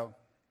 Colorado.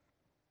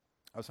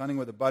 I was hunting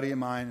with a buddy of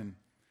mine, and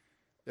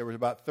there was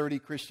about 30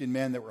 Christian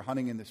men that were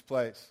hunting in this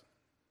place.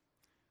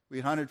 We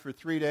hunted for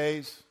 3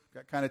 days,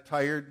 got kind of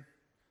tired.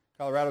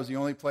 Colorado's the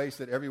only place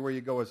that everywhere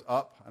you go is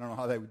up. I don't know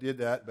how they did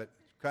that, but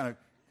kind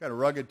of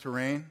rugged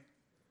terrain.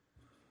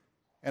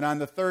 And on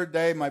the third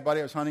day, my buddy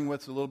I was hunting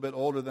with is a little bit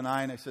older than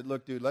I, and I said,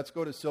 look, dude, let's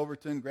go to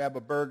Silverton, grab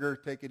a burger,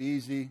 take it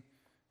easy,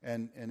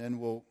 and then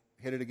we'll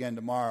hit it again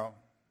tomorrow.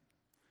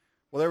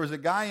 Well, there was a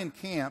guy in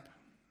camp,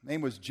 his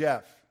name was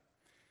Jeff.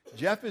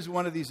 Jeff is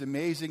one of these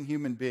amazing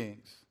human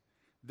beings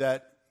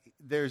that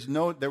there was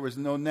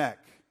no neck.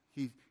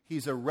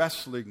 He's a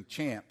wrestling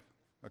champ,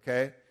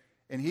 okay?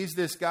 And he's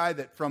this guy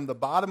that from the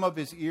bottom of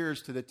his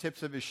ears to the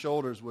tips of his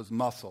shoulders was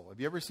muscle.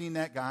 Have you ever seen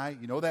that guy?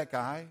 You know that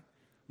guy?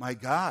 My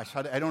gosh,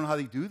 I don't know how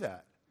they do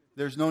that.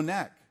 There's no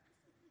neck.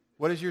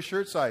 What is your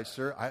shirt size,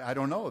 sir? I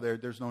don't know.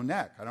 There's no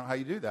neck. I don't know how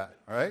you do that,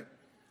 all right?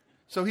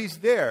 So he's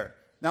there.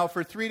 Now,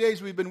 for 3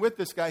 days we've been with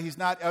this guy. He's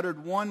not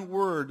uttered one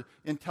word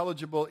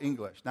intelligible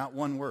English, not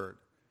one word.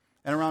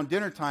 And around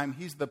dinner time,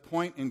 he's the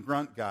point and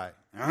grunt guy.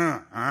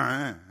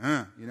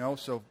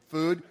 So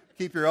food,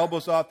 keep your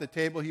elbows off the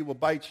table, he will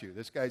bite you.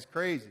 This guy's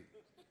crazy.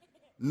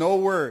 No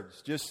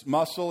words, just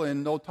muscle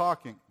and no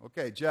talking.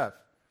 Okay, Jeff.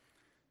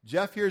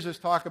 Jeff hears us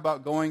talk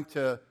about going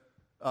to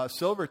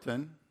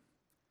Silverton,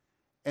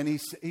 And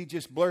he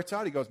just blurts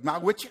out, he goes,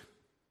 "Not with you."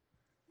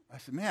 I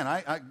said,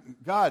 "Man,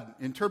 God,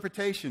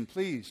 interpretation,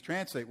 please,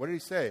 translate." What did he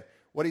say?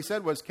 What he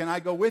said was, "Can I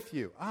go with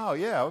you?" "Oh,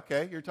 yeah,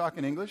 okay, you're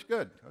talking English?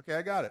 Good. Okay,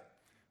 I got it."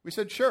 We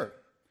said, "Sure."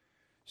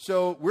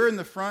 So we're in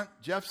the front,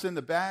 Jeff's in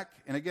the back,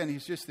 and again,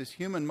 he's just this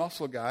human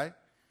muscle guy.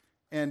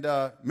 And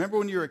remember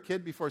when you were a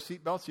kid before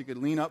seatbelts, you could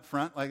lean up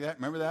front like that?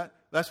 Remember that?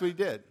 That's what he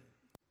did.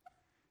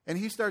 And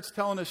he starts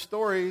telling us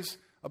stories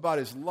about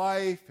his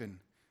life, and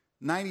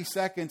 90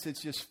 seconds,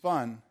 it's just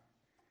fun.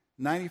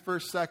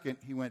 91st second,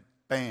 he went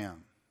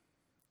bam,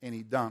 and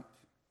he dumped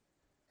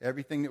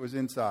everything that was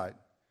inside.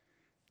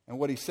 And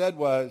what he said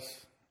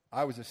was,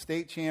 "I was a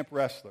state champ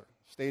wrestler,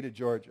 state of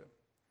Georgia.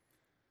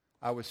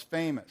 I was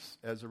famous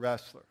as a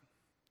wrestler."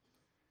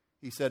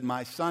 He said,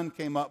 "My son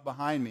came up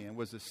behind me and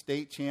was a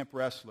state champ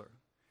wrestler.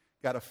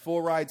 Got a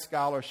full ride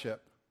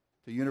scholarship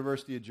to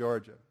University of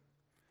Georgia.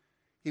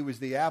 He was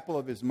the apple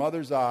of his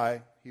mother's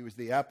eye. He was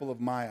the apple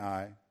of my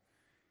eye.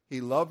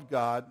 He loved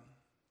God.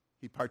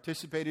 He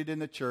participated in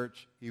the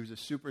church. He was a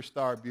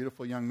superstar,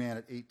 beautiful young man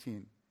at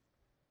 18.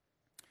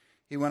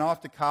 He went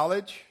off to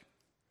college,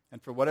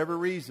 and for whatever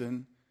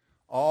reason,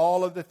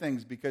 all of the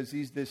things, because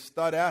he's this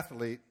stud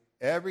athlete,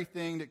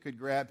 everything that could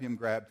grab him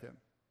grabbed him.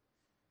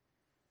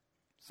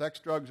 Sex,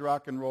 drugs,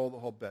 rock and roll, the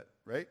whole bit,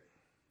 right?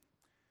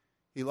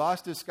 He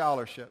lost his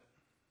scholarship.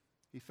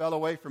 He fell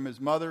away from his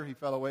mother. He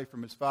fell away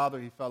from his father.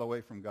 He fell away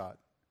from God.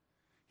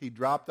 He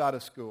dropped out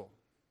of school.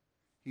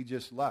 He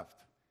just left.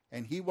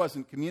 And he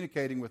wasn't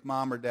communicating with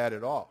mom or dad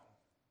at all.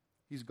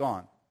 He's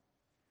gone.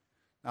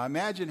 Now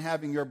imagine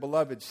having your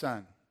beloved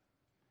son,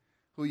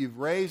 who you've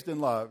raised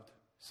and loved,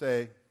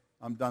 say,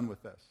 "I'm done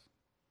with this.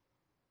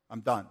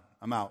 I'm done.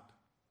 I'm out.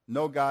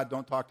 No God,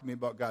 don't talk to me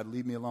about God.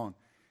 Leave me alone."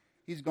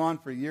 He's gone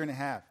for a year and a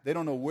half. They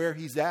don't know where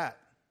he's at.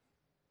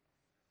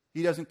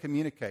 He doesn't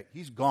communicate.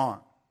 He's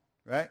gone,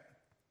 right?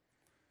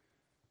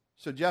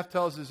 So Jeff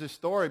tells us this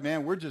story,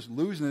 man, we're just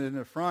losing it in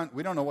the front.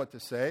 We don't know what to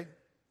say.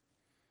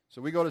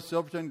 So we go to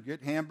Silverton,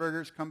 get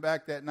hamburgers, come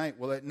back that night.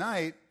 Well, at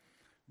night,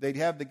 they'd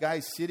have the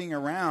guys sitting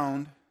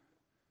around,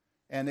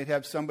 and they'd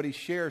have somebody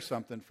share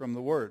something from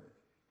the Word.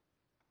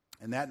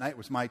 And that night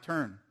was my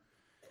turn.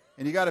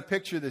 And you got to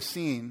picture the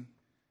scene.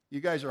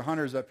 You guys are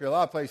hunters up here. A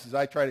lot of places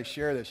I try to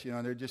share this,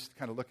 and they're just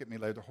kind of look at me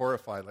like they're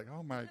horrified, like,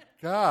 "Oh, my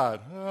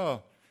God,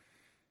 oh."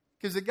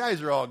 Because the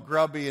guys are all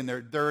grubby and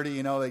they're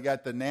dirty, they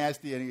got the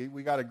nasty, and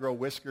we got to grow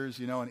whiskers,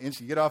 and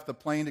you get off the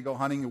plane to go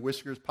hunting, the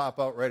whiskers pop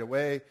out right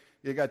away.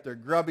 You got their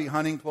grubby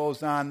hunting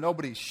clothes on.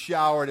 Nobody's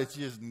showered. It's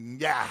just,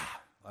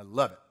 I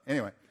love it.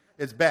 Anyway,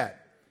 it's bad.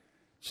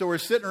 So we're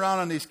sitting around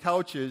on these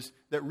couches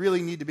that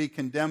really need to be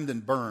condemned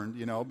and burned,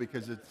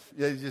 because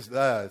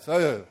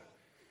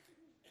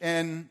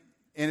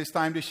and it's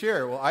time to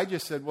share. Well, I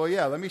just said,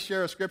 let me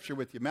share a scripture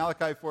with you.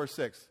 Malachi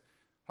 4:6.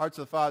 Hearts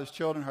of the fathers,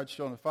 children, hearts of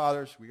children of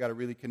fathers. We got to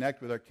really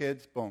connect with our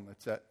kids. Boom,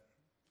 that's it.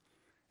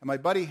 And my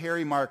buddy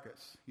Harry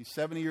Marcus, he's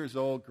 70 years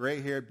old, gray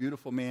hair,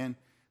 beautiful man,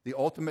 the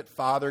ultimate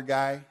father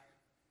guy.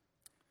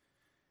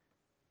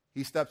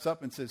 He steps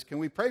up and says, "Can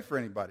we pray for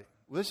anybody?"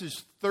 Well, this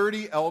is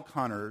 30 elk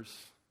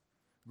hunters,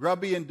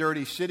 grubby and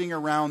dirty, sitting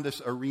around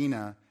this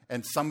arena,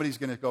 and somebody's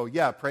going to go,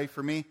 "Yeah, pray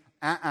for me."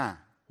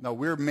 No,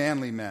 we're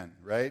manly men,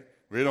 right?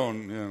 We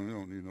don't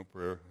need no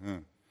prayer.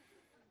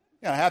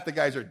 Half the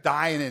guys are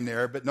dying in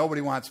there, but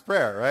nobody wants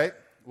prayer, right?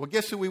 Well,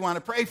 guess who we want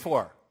to pray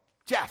for?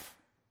 Jeff.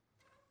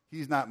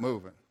 He's not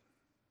moving.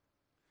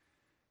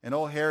 And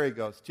old Harry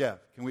goes, "Jeff,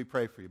 can we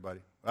pray for you,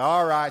 buddy?"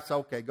 "All right, it's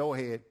okay, go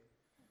ahead."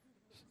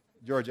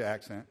 Georgia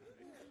accent.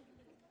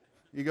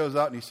 He goes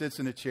out and he sits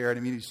in a chair,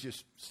 and he's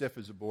just stiff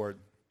as a board.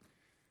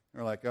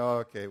 We're like, "Oh,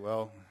 okay,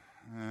 well,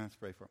 let's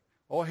pray for him."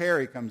 Old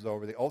Harry comes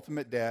over, the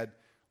ultimate dad,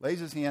 lays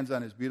his hands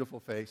on his beautiful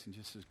face and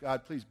just says,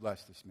 "God, please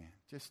bless this man.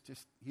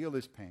 Just heal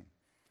his pain."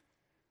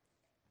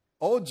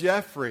 Old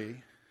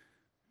Jeffrey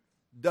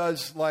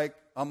does like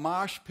a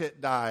mosh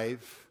pit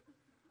dive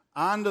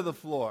onto the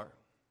floor.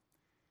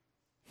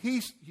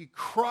 He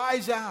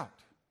cries out.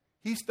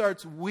 He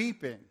starts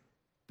weeping,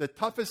 the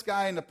toughest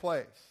guy in the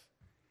place.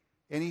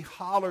 And he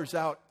hollers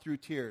out through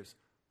tears,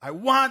 "I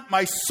want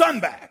my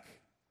son back."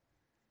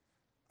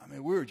 I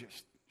mean, we were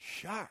just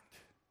shocked.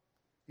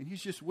 And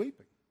he's just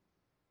weeping.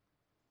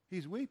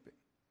 He's weeping.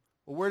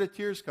 Well, where do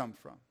tears come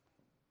from?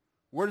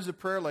 Where does a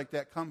prayer like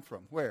that come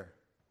from? Where?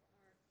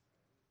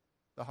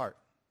 The heart.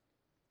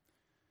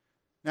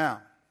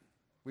 Now,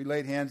 we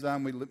laid hands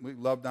on him. We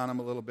loved on him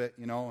a little bit,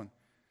 and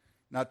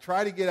now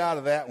try to get out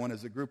of that one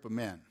as a group of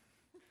men.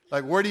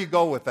 Like, where do you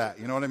go with that?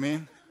 You know what I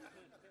mean?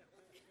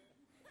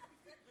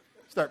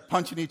 Start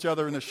punching each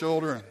other in the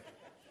shoulder. And,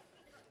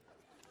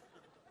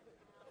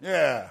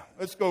 "Yeah,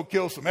 let's go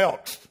kill some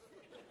elks.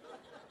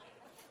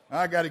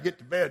 I got to get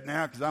to bed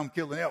now because I'm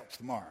killing elks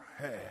tomorrow."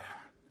 Hey.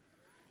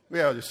 We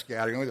are just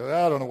scattering. We go,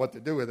 "I don't know what to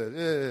do with it."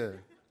 Yeah.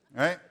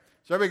 Right?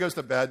 So everybody goes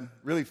to bed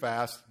really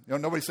fast.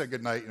 Nobody said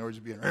good night. We're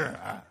just being,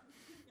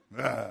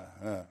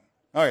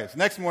 Okay, so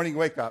next morning you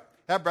wake up,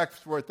 have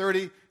breakfast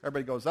 4:30.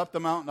 Everybody goes up the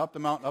mountain, up the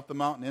mountain, up the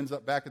mountain, ends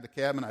up back at the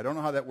cabin. I don't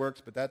know how that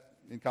works, but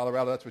in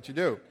Colorado, that's what you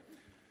do.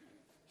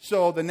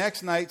 So the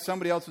next night,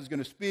 somebody else was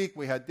going to speak.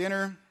 We had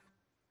dinner.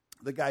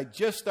 The guy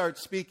just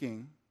starts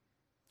speaking,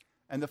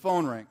 and the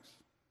phone rings.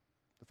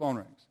 The phone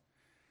rings.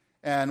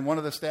 And one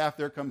of the staff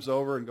there comes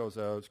over and goes,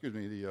 excuse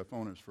me, the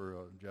phone is for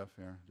Jeff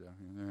here.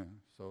 Yeah.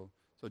 So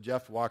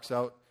Jeff walks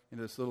out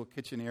into this little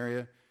kitchen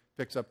area,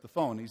 picks up the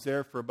phone. He's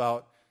there for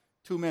about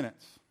 2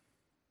 minutes.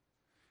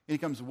 And he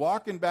comes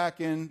walking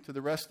back into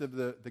the rest of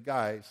the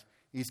guys.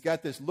 He's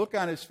got this look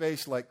on his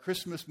face like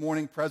Christmas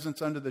morning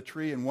presents under the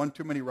tree and one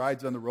too many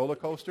rides on the roller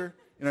coaster.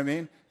 You know what I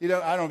mean? I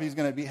don't know if he's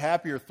going to be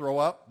happy or throw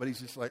up, but he's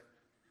just like,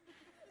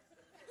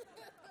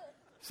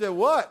 I said,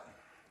 what?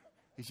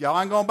 He said,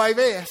 I'm going to buy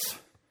this.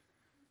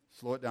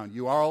 Slow it down.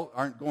 You all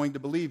aren't going to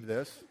believe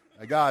this.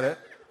 I got it.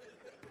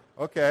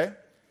 Okay.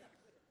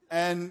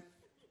 And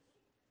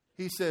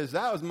he says,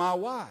 that was my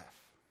wife.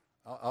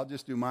 I'll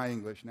just do my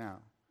English now.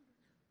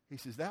 He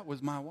says, that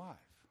was my wife.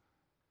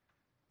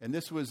 And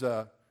this was,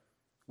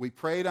 we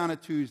prayed on a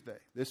Tuesday.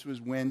 This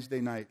was Wednesday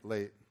night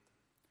late.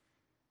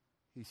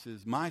 He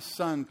says, my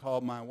son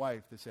called my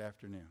wife this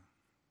afternoon.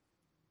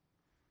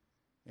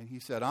 And he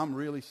said, I'm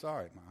really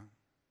sorry, Mom.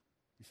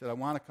 He said, I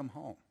want to come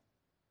home.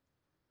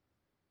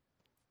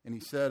 And he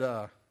said,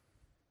 are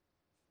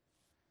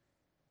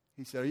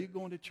you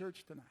going to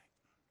church tonight?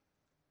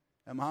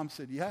 And Mom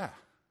said, yeah.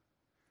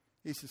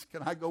 He says,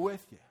 can I go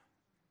with you?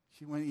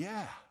 She went,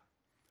 yeah.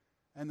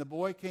 And the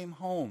boy came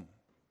home,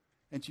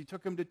 and she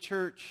took him to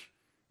church.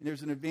 And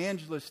there's an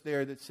evangelist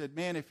there that said,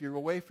 man, if you're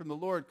away from the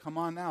Lord, come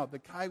on now. The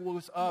guy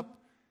was up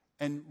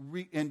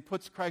and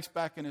puts Christ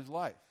back in his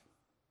life.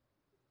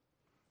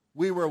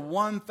 We were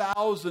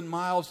 1,000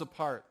 miles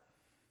apart.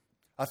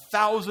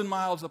 1,000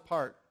 miles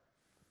apart.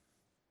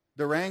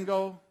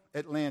 Durango,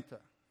 Atlanta.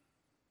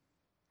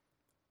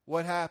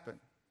 What happened?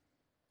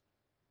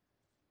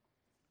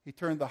 He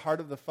turned the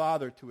heart of the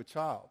father to a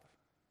child.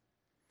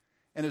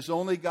 And as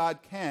only God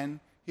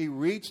can, he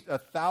reached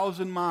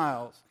 1,000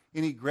 miles,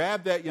 and he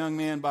grabbed that young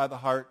man by the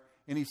heart,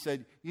 and he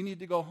said, you need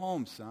to go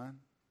home, son.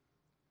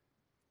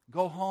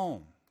 Go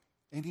home.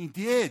 And he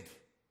did.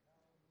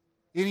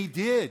 And he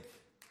did.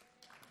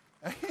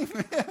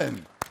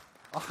 Amen.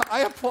 I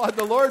applaud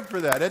the Lord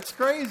for that. It's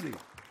crazy.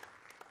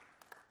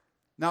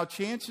 Now,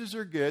 chances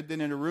are good that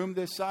in a room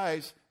this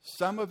size,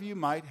 some of you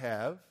might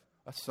have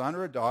a son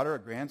or a daughter, a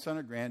grandson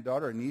or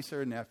granddaughter, a niece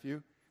or a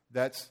nephew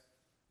that's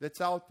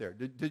out there.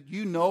 Did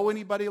you know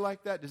anybody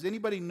like that? Does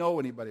anybody know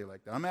anybody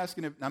like that?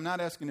 I'm not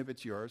asking if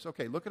it's yours.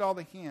 Okay, look at all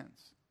the hands.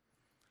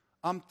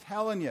 I'm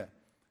telling you,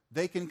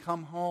 they can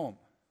come home.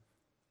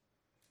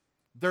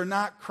 They're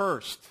not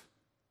cursed.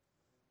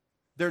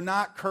 They're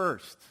not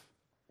cursed.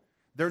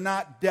 They're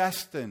not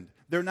destined.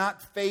 They're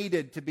not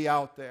fated to be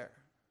out there.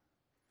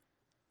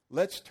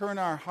 Let's turn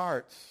our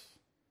hearts,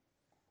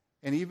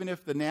 and even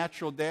if the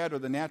natural dad or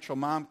the natural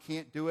mom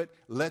can't do it,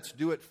 let's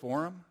do it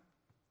for them.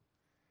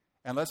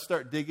 And let's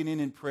start digging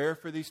in prayer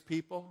for these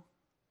people,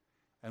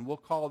 and we'll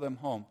call them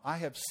home. I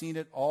have seen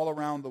it all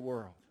around the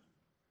world.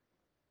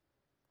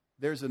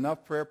 There's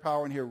enough prayer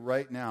power in here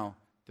right now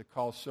to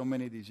call so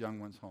many of these young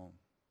ones home.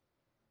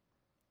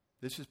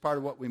 This is part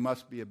of what we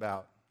must be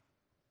about.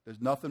 There's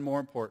nothing more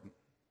important.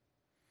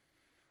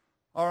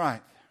 All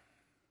right.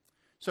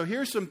 So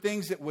here's some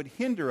things that would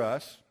hinder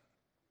us.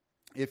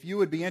 If you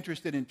would be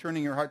interested in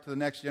turning your heart to the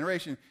next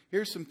generation,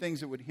 here's some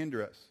things that would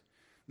hinder us.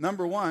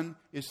 Number one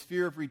is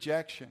fear of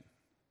rejection.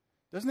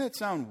 Doesn't that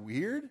sound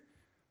weird?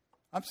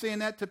 I'm saying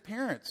that to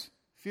parents.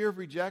 Fear of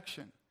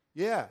rejection.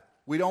 Yeah,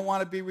 we don't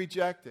want to be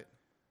rejected.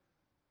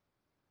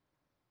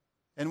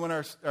 And when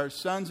our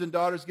sons and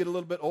daughters get a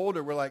little bit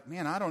older, we're like,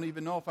 man, I don't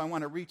even know if I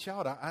want to reach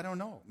out. I don't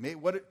know.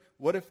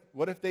 What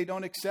if they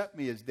don't accept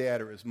me as dad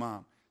or as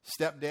mom?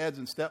 Stepdads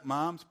and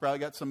stepmoms, probably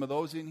got some of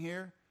those in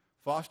here.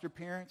 Foster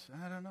parents,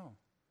 I don't know.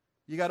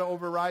 You got to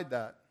override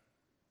that.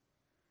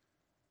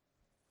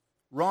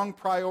 Wrong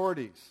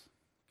priorities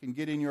can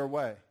get in your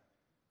way.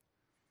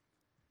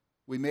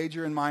 We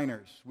major in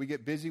minors. We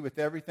get busy with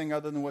everything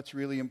other than what's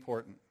really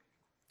important.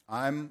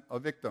 I'm a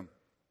victim.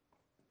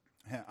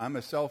 I'm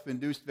a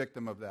self-induced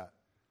victim of that.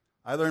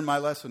 I learned my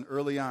lesson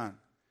early on.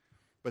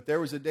 But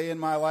there was a day in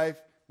my life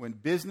when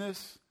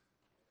business,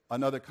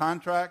 another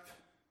contract,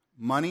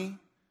 money,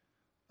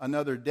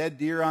 another dead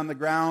deer on the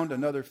ground,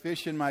 another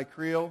fish in my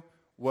creel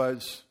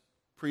was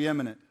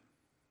preeminent.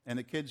 And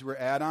the kids were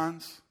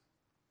add-ons.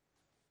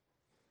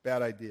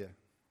 Bad idea,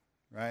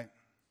 right?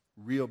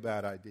 Real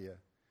bad idea.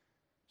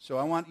 So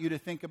I want you to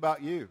think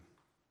about you.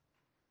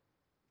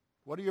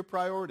 What are your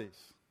priorities?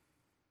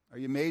 Are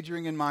you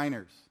majoring in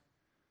minors?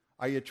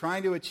 Are you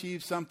trying to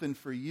achieve something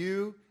for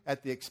you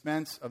at the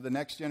expense of the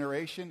next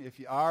generation? If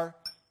you are,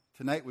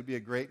 tonight would be a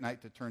great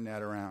night to turn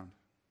that around.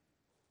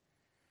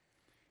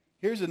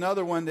 Here's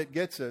another one that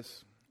gets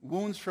us.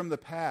 Wounds from the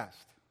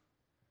past.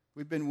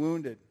 We've been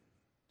wounded.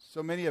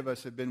 So many of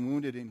us have been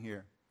wounded in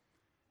here.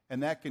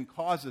 And that can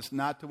cause us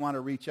not to want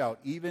to reach out,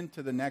 even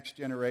to the next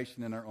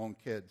generation and our own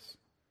kids.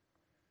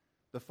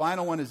 The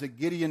final one is a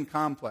Gideon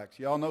complex.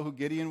 You all know who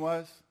Gideon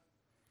was?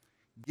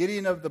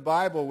 Gideon of the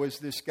Bible was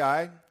this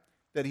guy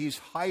that he's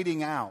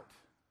hiding out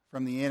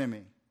from the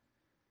enemy.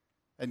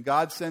 And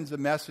God sends a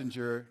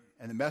messenger,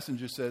 and the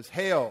messenger says,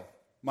 "Hail,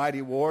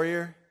 mighty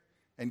warrior."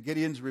 And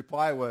Gideon's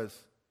reply was,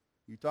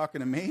 "You talking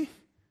to me?"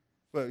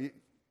 Well,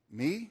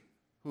 me?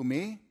 Who,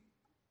 me?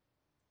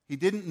 He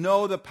didn't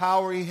know the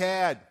power he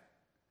had.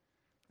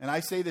 And I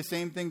say the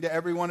same thing to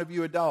every one of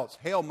you adults.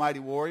 Hail, mighty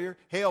warrior.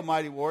 Hail,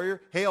 mighty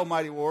warrior. Hail,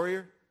 mighty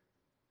warrior.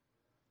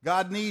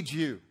 God needs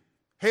you.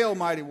 Hail,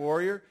 mighty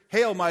warrior.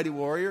 Hail, mighty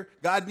warrior.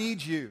 God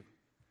needs you.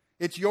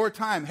 It's your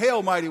time.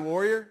 Hail, mighty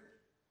warrior.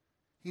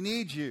 He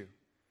needs you.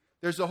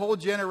 There's a whole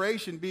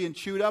generation being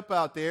chewed up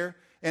out there,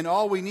 and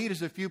all we need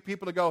is a few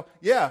people to go,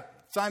 "Yeah,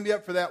 sign me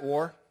up for that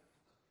war.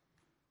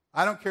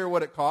 I don't care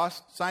what it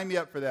costs. Sign me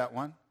up for that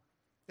one."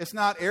 It's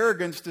not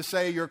arrogance to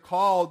say you're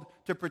called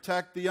to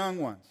protect the young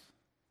ones.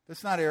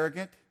 That's not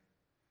arrogant.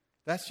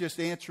 That's just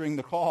answering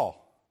the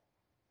call.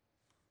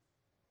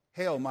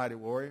 Hail, mighty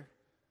warrior.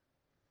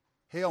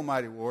 Hail,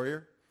 mighty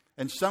warrior.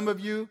 And some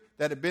of you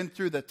that have been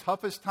through the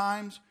toughest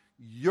times,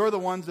 you're the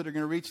ones that are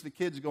going to reach the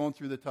kids going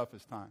through the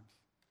toughest times.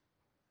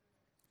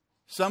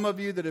 Some of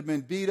you that have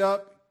been beat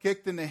up,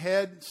 kicked in the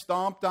head,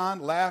 stomped on,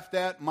 laughed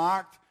at,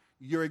 mocked,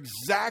 you're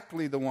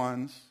exactly the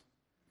ones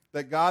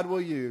that God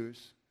will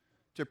use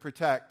to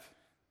protect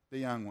the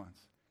young ones,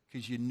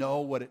 because you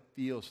know what it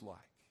feels like.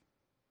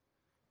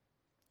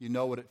 You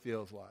know what it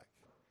feels like.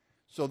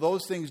 So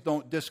those things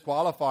don't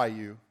disqualify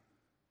you.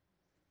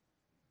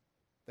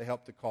 They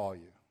help to call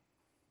you.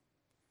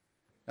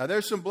 Now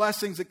there's some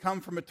blessings that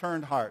come from a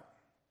turned heart.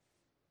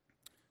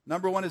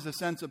 Number one is a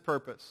sense of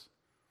purpose.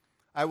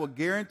 I will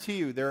guarantee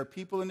you there are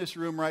people in this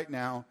room right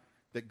now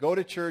that go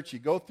to church, you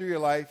go through your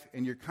life,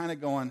 and you're kind of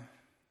going,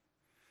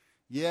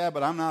 "Yeah,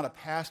 but I'm not a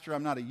pastor,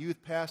 I'm not a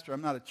youth pastor,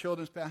 I'm not a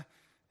children's pastor.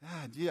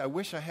 Gee, I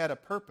wish I had a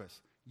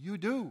purpose." You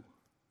do.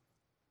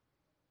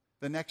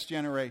 The next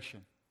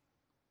generation.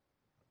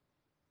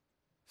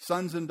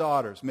 Sons and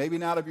daughters, maybe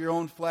not of your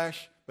own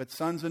flesh, but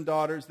sons and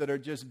daughters that are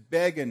just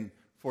begging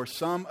for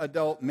some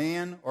adult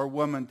man or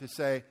woman to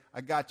say,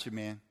 "I got you,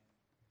 man.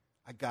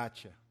 I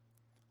got you.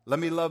 Let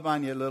me love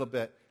on you a little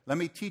bit. Let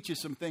me teach you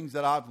some things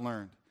that I've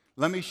learned.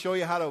 Let me show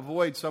you how to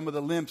avoid some of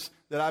the limps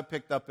that I've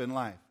picked up in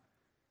life."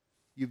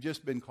 You've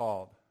just been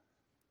called.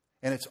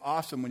 And it's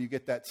awesome when you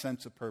get that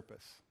sense of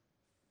purpose.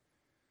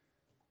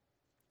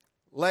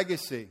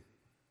 Legacy.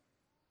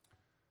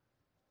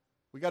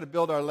 We got to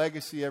build our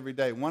legacy every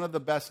day. One of the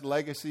best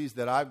legacies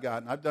that I've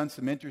gotten, I've done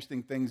some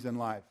interesting things in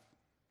life.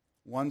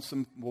 Won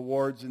some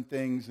awards and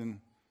things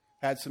and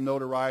had some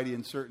notoriety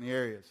in certain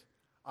areas.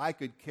 I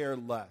could care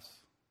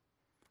less.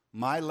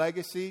 My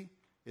legacy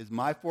is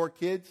my 4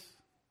 kids,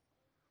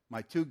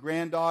 my 2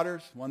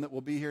 granddaughters, one that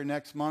will be here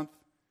next month,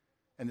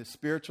 and the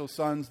spiritual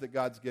sons that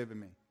God's given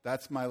me.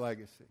 That's my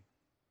legacy.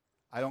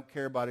 I don't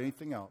care about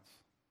anything else.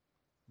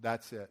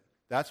 That's it.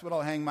 That's what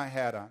I'll hang my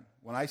hat on.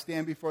 When I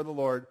stand before the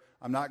Lord,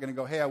 I'm not going to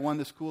go, "Hey, I won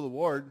this cool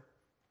award."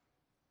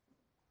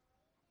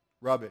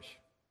 Rubbish.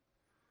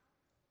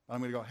 I'm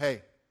going to go,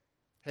 hey,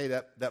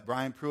 that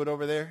Brian Pruitt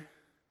over there,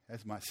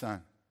 that's my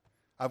son.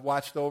 I've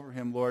watched over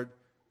him, Lord,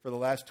 for the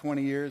last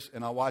 20 years,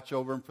 and I'll watch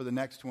over him for the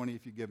next 20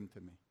 if you give him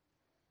to me.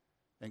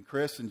 And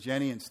Chris and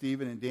Jenny and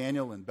Stephen and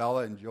Daniel and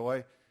Bella and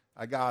Joy,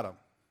 I got them.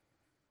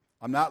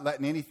 I'm not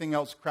letting anything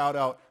else crowd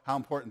out how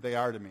important they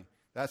are to me.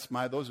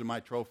 Those are my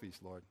trophies,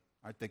 Lord.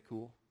 Aren't they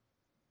cool?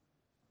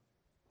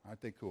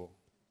 Aren't they cool?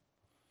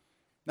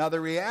 Now,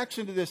 the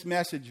reaction to this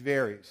message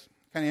varies.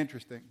 Kind of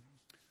interesting.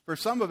 For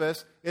some of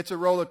us, it's a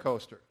roller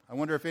coaster. I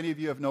wonder if any of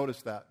you have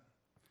noticed that.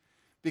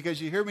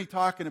 Because you hear me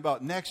talking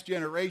about next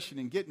generation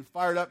and getting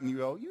fired up, and you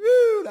go,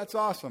 "Woo, that's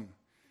awesome."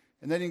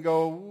 And then you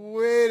go,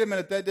 "Wait a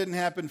minute, that didn't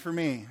happen for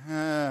me.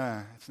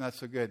 It's not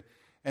so good."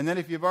 And then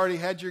if you've already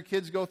had your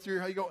kids go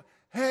through, you go,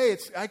 "Hey,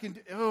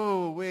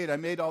 I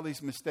made all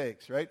these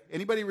mistakes," right?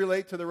 Anybody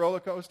relate to the roller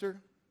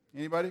coaster?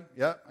 Anybody?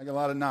 Yeah, I got a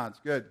lot of nods.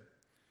 Good.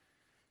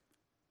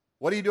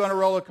 What do you do on a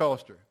roller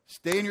coaster?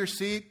 Stay in your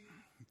seat,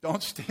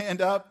 don't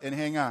stand up, and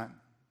hang on.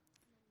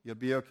 You'll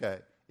be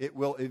okay. It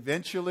will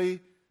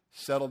eventually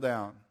settle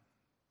down.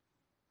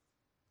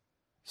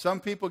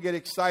 Some people get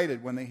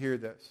excited when they hear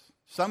this.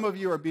 Some of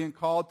you are being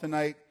called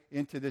tonight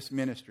into this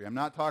ministry. I'm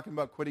not talking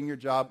about quitting your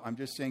job. I'm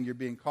just saying you're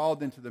being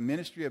called into the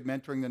ministry of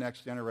mentoring the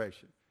next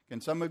generation.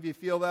 Can some of you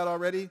feel that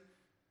already?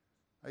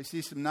 I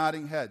see some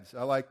nodding heads.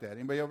 I like that.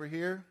 Anybody over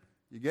here?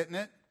 You getting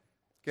it?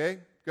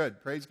 Okay,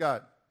 good. Praise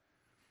God.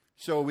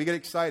 So we get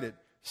excited.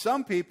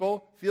 Some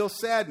people feel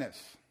sadness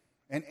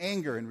and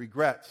anger and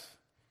regrets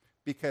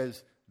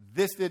because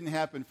this didn't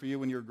happen for you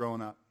when you were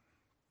growing up.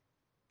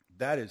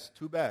 That is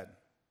too bad.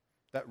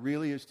 That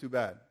really is too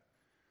bad.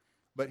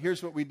 But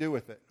here's what we do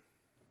with it.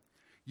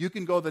 You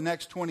can go the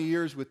next 20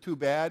 years with too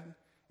bad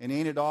and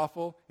ain't it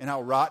awful and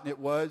how rotten it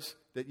was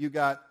that you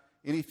got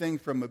anything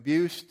from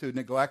abuse to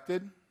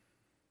neglected.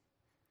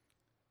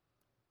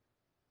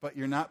 But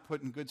you're not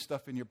putting good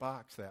stuff in your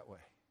box that way.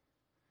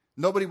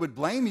 Nobody would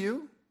blame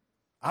you.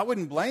 I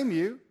wouldn't blame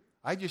you.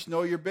 I just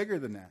know you're bigger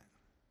than that.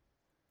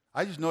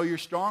 I just know you're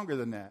stronger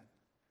than that.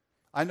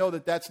 I know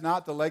that that's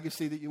not the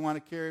legacy that you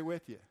want to carry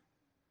with you.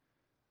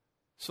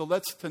 So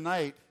let's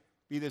tonight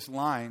be this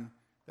line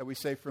that we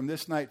say, from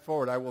this night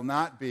forward, I will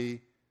not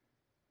be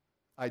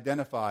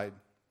identified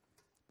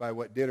by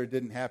what did or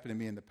didn't happen to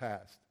me in the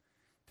past.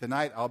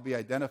 Tonight, I'll be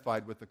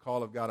identified with the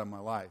call of God on my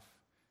life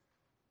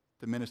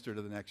to minister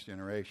to the next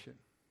generation.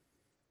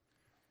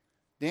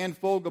 Dan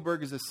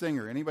Fogelberg is a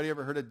singer. Anybody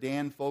ever heard of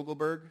Dan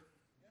Fogelberg?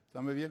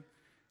 Some of you?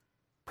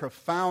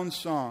 Profound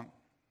song.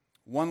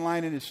 One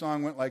line in his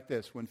song went like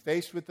this: when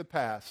faced with the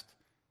past,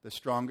 the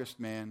strongest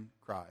man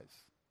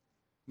cries.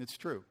 And it's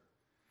true.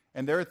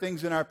 And there are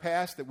things in our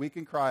past that we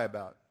can cry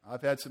about.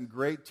 I've had some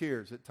great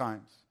tears at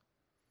times.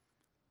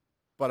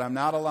 But I'm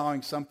not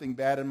allowing something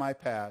bad in my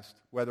past,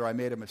 whether I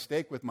made a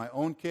mistake with my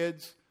own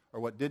kids or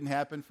what didn't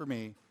happen for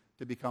me,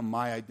 to become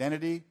my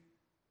identity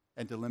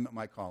and to limit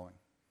my calling.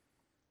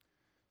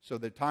 So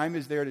the time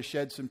is there to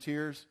shed some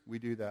tears, we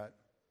do that.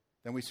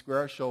 Then we square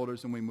our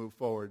shoulders and we move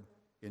forward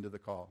into the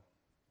call.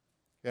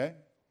 Okay?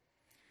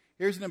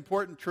 Here's an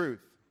important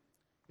truth.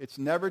 It's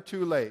never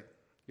too late.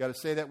 You got to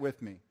say that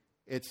with me.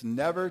 It's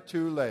never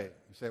too late.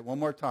 Say it one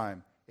more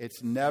time.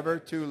 It's never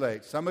too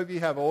late. Some of you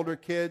have older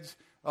kids.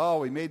 Oh,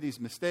 we made these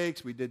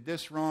mistakes. We did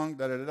this wrong.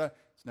 Da, da, da, da.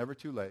 It's never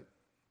too late.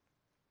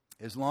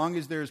 As long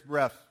as there's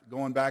breath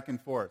going back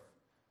and forth,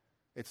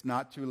 it's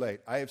not too late.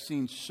 I have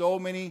seen so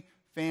many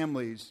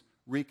families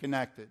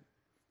reconnected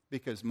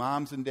because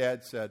moms and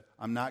dads said,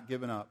 I'm not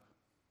giving up.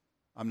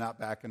 I'm not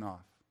backing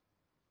off.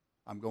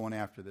 I'm going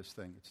after this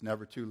thing. It's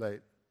never too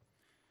late.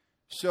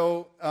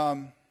 So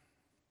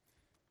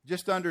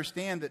just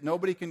understand that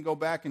nobody can go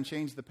back and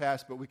change the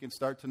past, but we can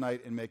start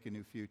tonight and make a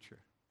new future.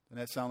 Doesn't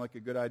that sound like a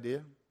good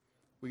idea?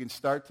 We can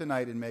start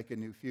tonight and make a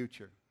new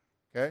future.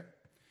 Okay?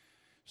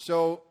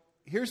 So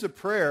here's a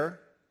prayer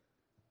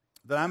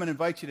that I'm going to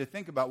invite you to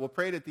think about. We'll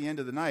pray it at the end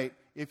of the night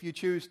if you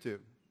choose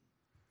to.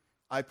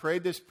 I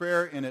prayed this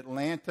prayer in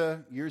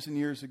Atlanta years and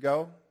years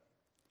ago.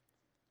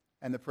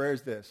 And the prayer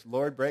is this: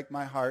 Lord, break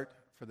my heart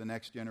for the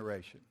next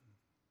generation.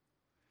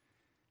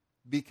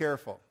 Be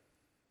careful.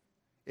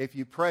 If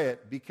you pray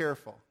it, be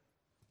careful.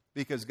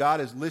 Because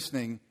God is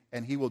listening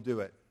and He will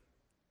do it.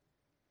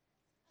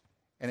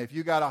 And if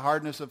you got a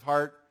hardness of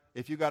heart,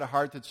 if you got a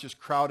heart that's just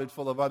crowded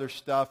full of other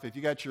stuff, if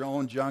you got your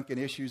own junk and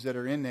issues that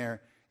are in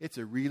there, it's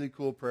a really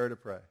cool prayer to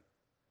pray.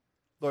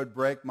 Lord,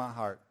 break my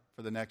heart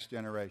for the next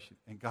generation.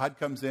 And God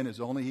comes in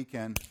as only He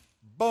can,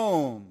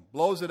 boom,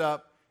 blows it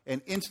up,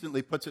 and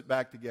instantly puts it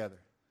back together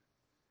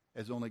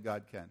as only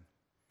God can.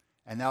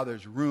 And now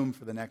there's room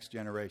for the next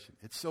generation.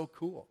 It's so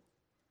cool.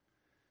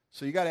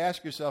 So you got to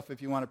ask yourself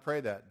if you want to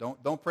pray that.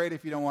 Don't pray it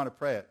if you don't want to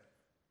pray it.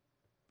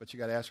 But you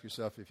got to ask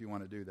yourself if you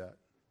want to do that.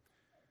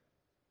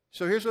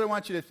 So here's what I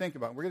want you to think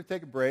about. We're going to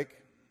take a break.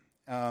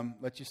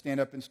 Let you stand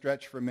up and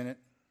stretch for a minute.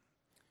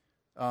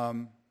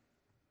 The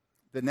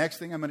next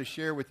thing I'm going to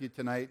share with you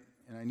tonight,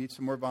 and I need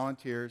some more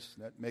volunteers.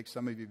 That makes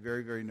some of you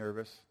very, very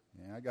nervous.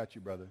 Yeah, I got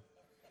you, brother.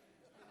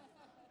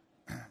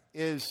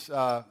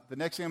 The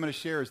next thing I'm going to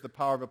share is the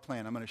power of a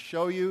plan. I'm going to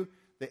show you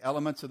the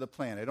elements of the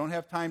plan. I don't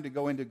have time to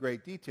go into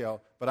great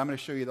detail, but I'm going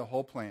to show you the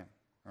whole plan.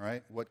 All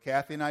right? What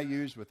Kathy and I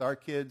used with our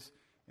kids,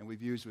 and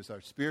we've used with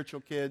our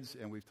spiritual kids,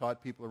 and we've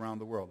taught people around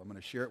the world. I'm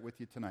going to share it with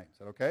you tonight. Is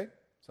that okay?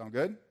 Sound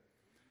good?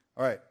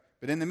 All right.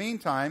 But in the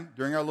meantime,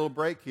 during our little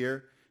break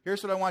here,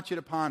 here's what I want you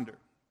to ponder.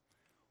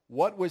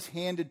 What was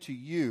handed to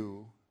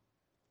you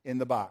in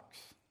the box?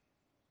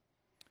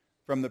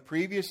 From the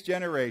previous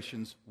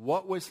generations,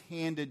 what was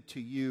handed to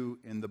you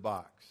in the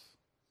box?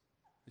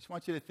 I just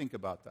want you to think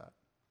about that.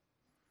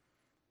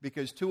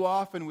 Because too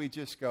often we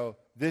just go,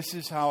 this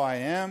is how I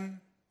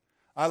am.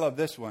 I love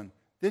this one.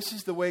 This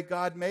is the way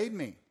God made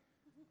me.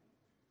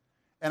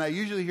 And I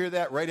usually hear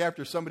that right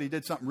after somebody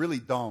did something really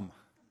dumb.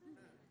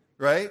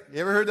 Right? You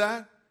ever heard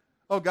that?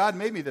 Oh, God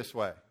made me this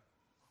way.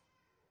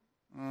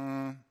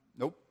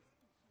 Nope.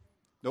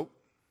 No,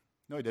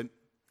 He didn't.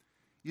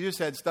 You just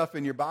had stuff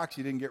in your box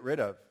you didn't get rid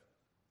of.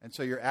 And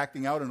so you're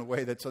acting out in a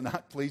way that's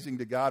not pleasing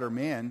to God or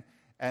man.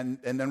 And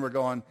then we're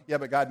going, yeah,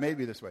 but God made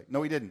me this way.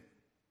 No, He didn't.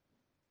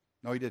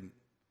 No, He didn't.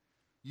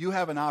 You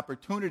have an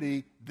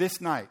opportunity this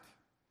night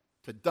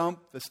to dump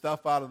the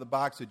stuff out of the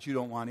box that you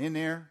don't want in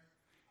there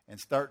and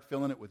start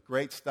filling it with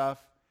great stuff.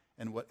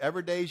 And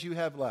whatever days you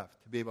have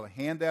left, to be able to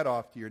hand that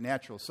off to your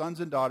natural sons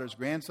and daughters,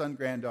 grandson,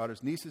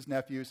 granddaughters, nieces,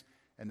 nephews,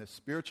 and the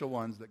spiritual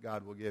ones that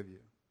God will give you.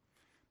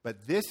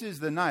 But this is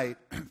the night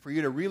for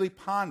you to really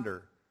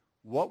ponder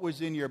what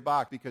was in your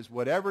box, because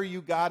whatever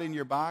you got in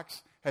your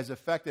box has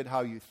affected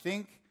how you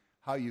think,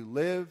 how you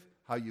live,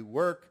 how you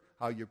work,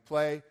 how you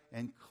play,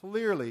 and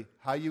clearly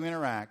how you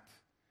interact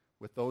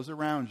with those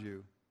around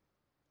you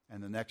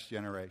and the next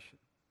generation.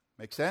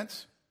 Make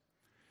sense?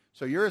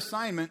 So your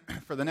assignment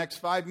for the next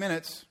 5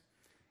 minutes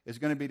is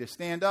going to be to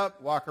stand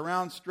up, walk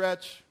around,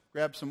 stretch,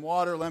 grab some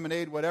water,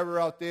 lemonade, whatever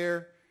out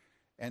there,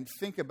 and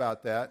think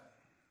about that.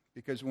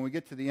 Because when we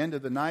get to the end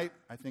of the night,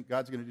 I think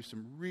God's going to do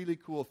some really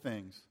cool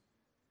things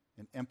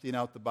in emptying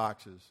out the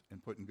boxes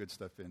and putting good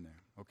stuff in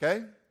there.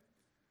 Okay?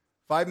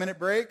 5-minute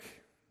break.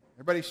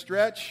 Everybody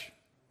stretch.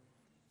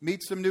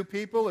 Meet some new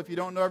people. If you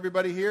don't know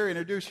everybody here,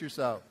 introduce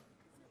yourself.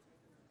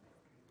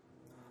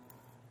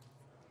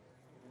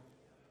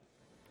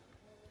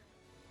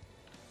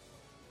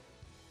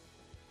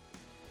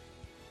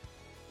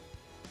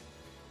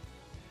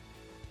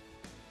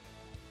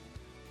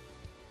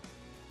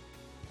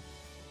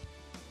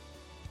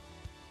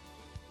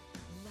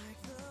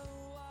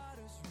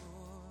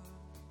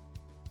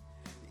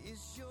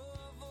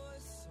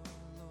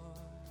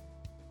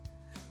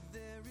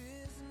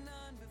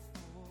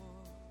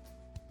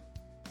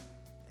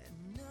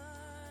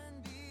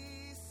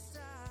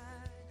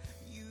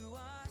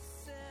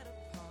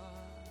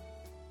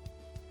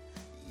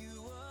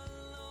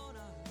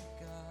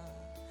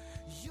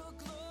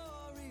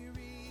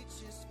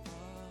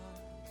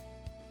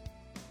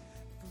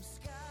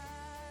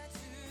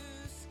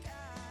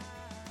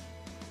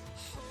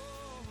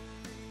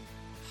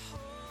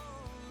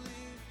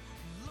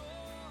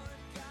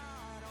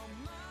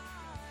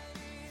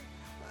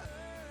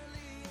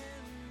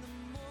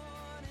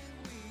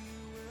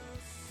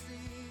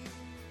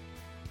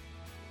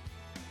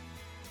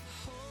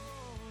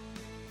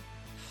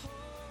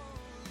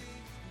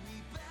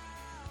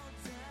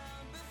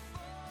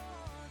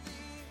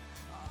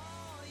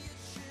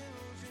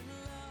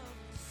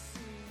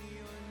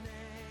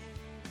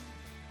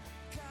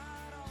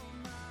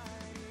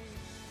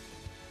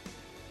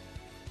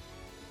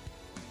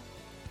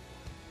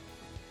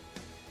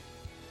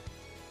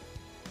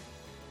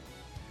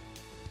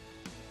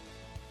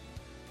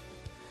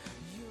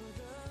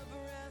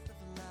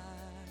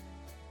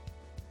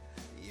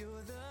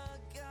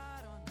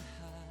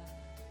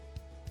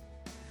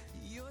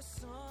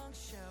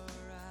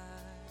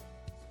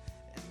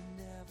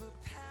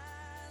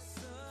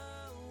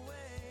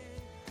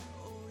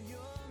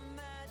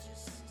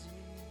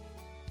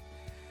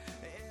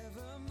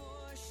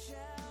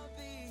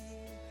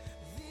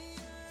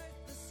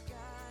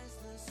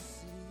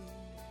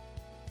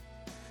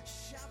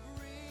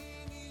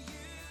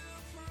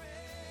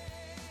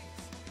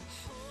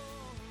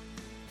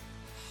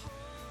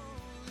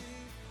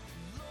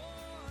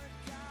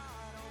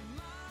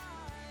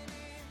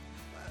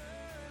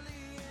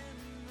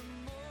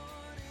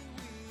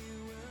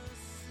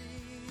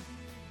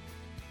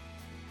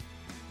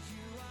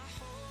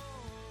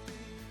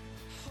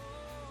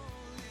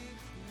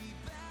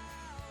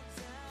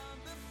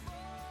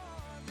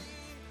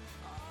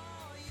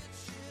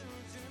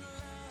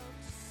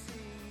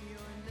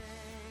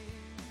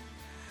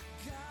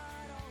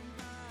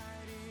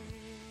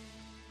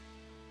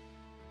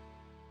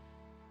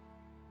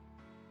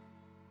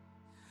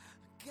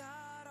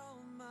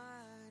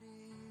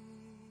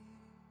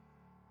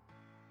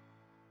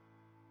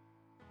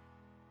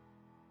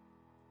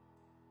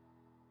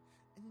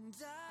 and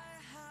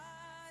I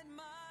hide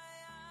my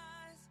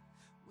eyes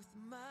with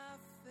my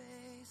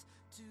face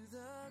to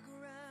the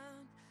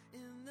ground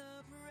in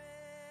the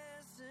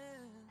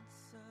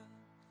presence of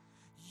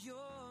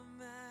your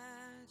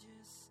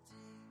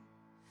majesty,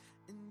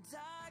 and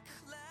I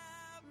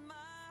clap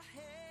my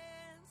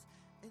hands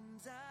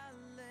and I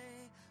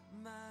lay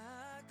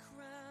my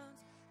crowns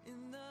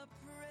in the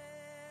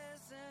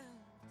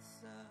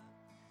presence of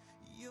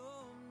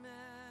your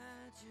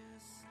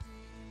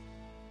majesty,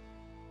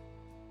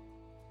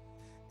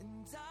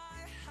 and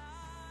I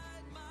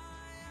hide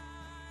my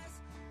eyes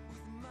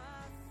with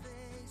my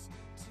face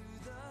to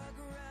the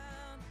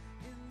ground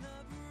in the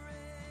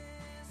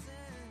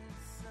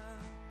presence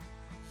of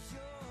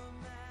your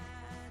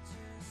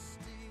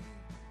majesty,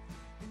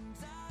 and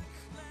I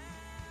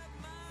clap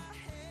my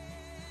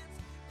hands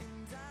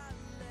and I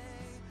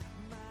lay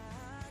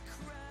my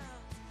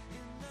crowns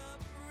in the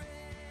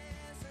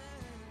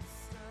presence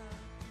of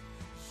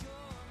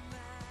your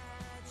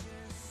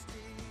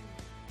majesty,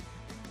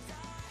 and I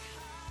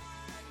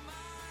hide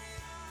my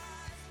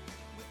eyes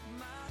with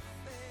my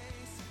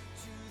face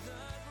to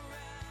the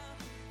ground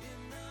in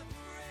the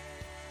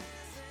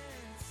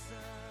presence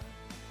of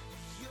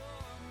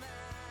your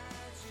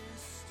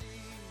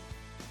majesty,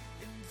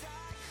 and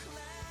I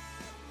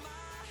clap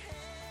my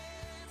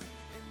hands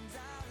and I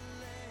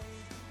lay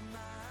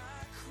my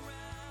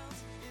crowns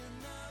in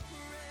the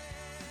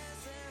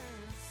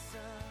presence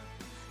of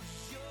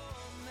your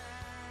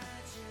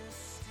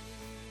majesty.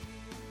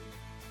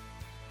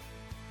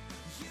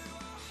 You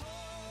are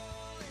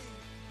holy,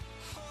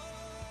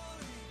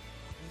 holy,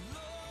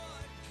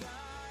 Lord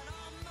God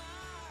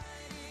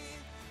Almighty.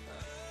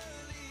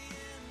 Early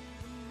in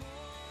the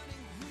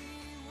morning we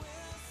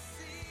will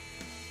sing.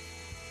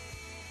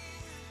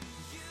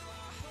 You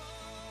are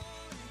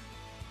holy,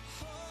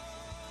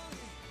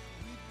 holy.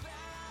 We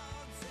bow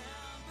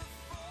down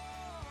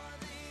before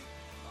thee.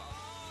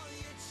 All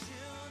your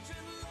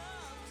children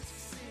love to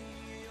sing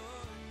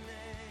your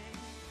name,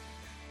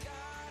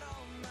 God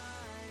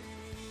Almighty.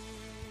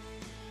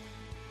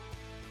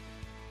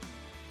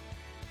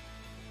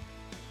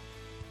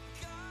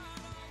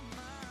 God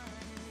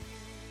Almighty.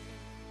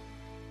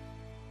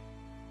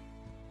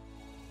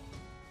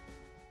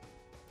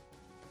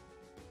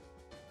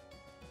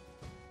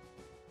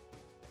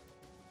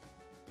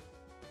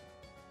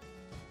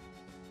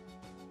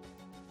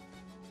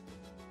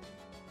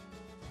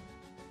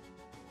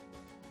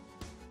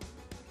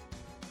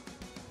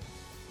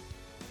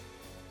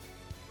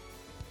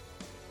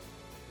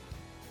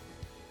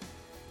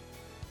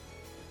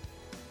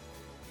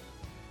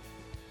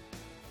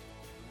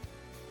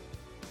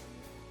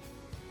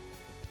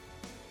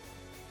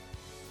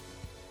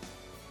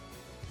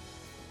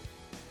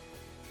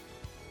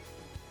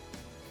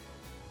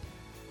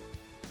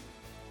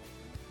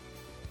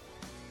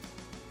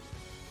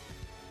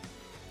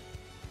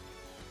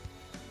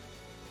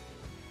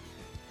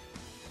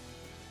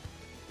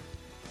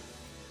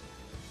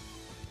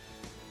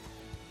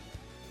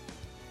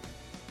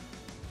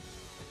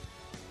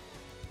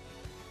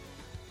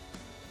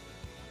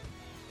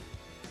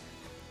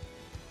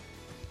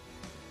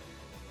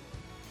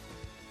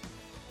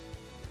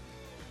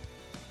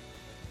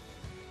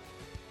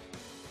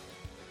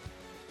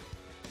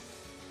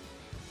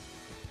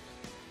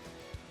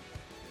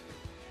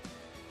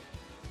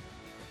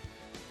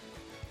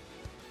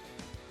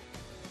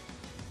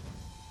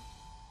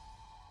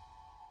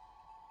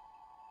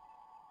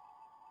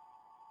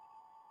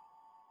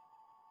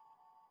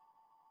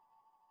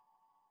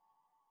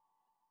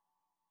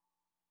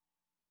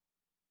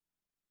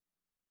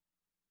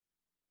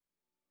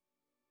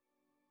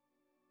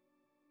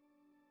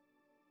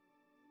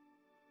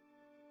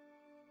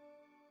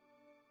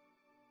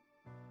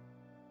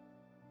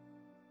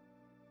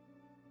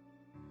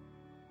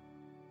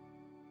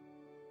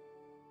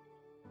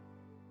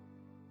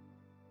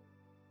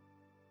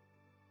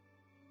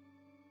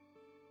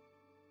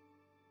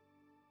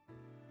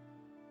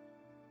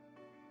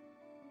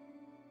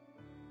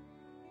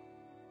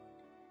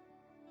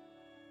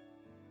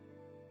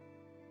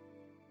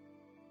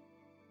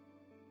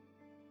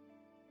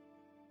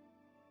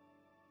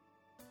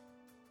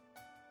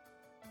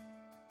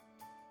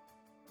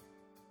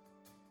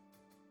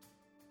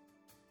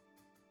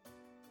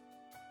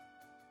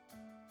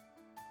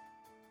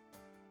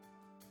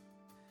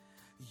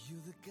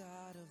 You're the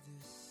God of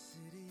this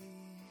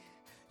city.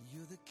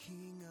 You're the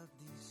King of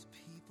these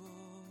people.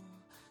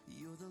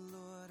 You're the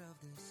Lord of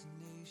this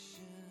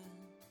nation.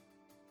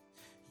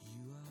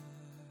 You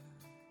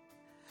are.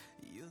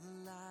 You're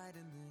the light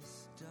in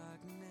this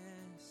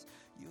darkness.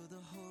 You're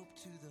the hope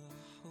to the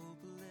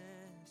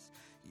hopeless.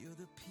 You're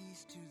the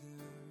peace to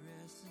the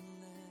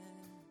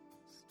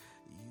restless.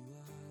 You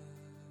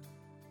are.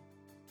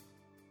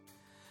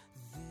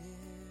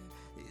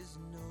 There is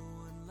no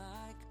one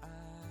like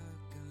our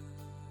God.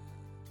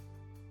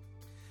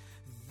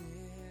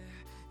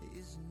 There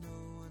is no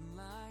one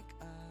like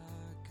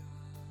our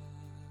God.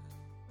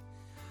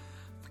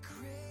 For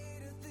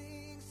greater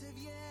things have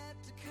yet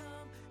to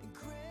come, and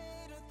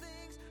greater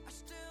things are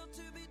still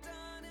to be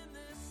done in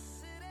this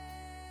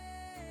city.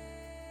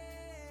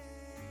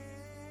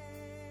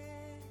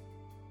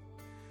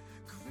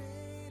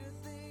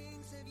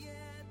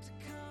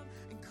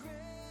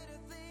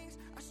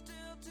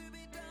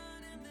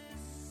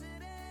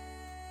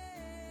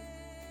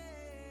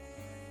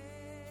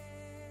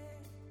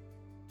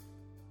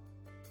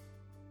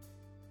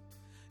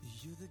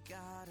 You're the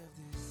God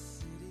of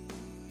this city.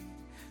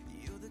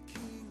 You're the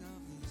King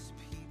of these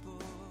people.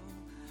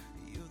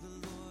 You're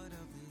the Lord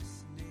of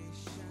this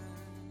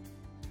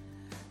nation.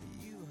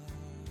 You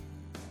are.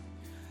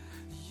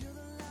 You're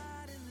the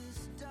light in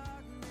this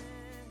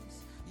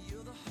darkness.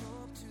 You're the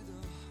hope to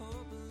the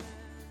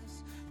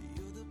hopeless.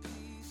 You're the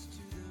peace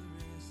to the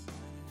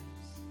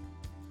restless.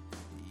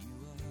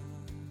 You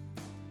are.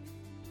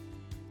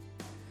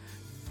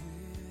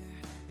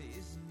 There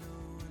is no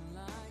one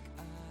like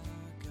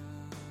our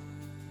God.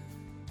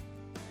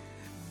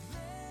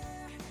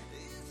 There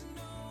is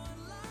no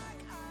one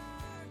like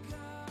our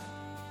God.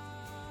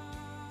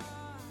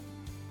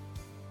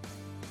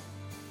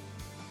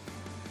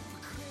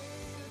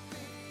 Greater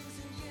things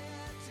and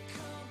yet to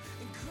come,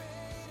 and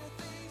greater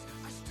things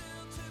are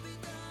still to be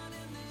done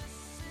in this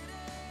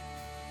city.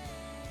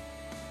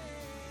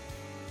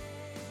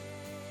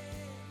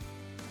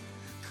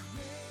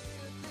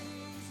 Greater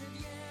things have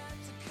yet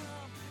to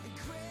come, and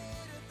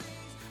greater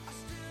things are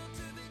still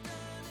to be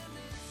done in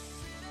this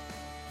city.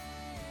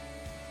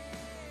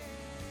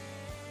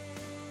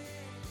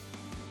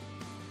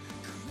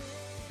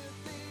 Greater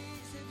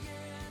things have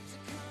yet to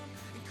come,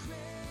 and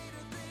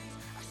greater things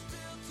are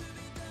still to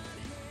be done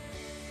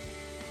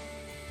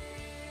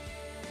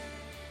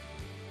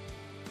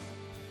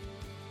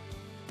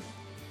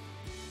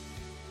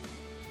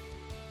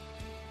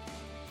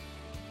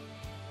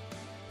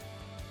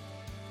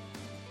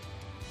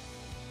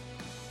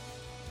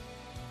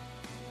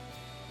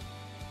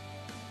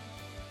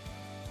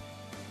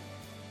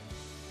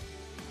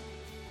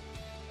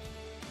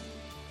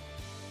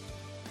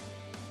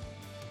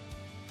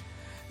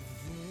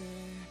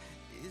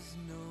There is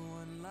no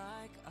one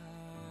like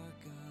our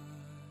God.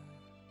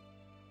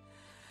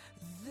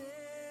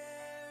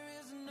 There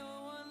is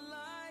no one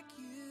like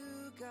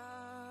you,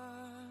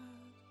 God.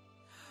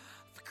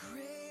 For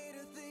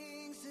greater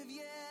things have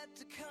yet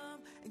to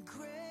come, and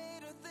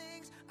greater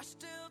things are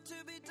still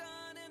to be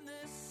done in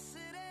this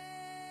city.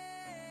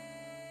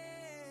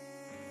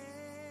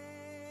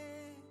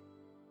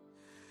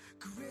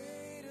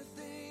 Greater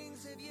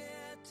things have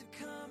yet to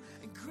come,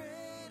 and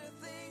greater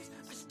things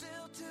are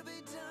still to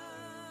be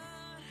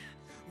done.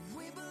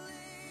 We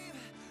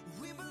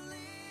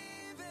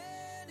believe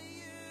in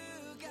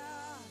you,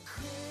 God.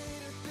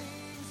 Greater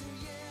things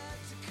have yet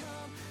to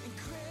come, and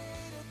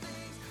greater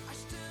things are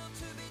still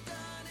to be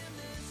done in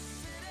this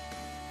city.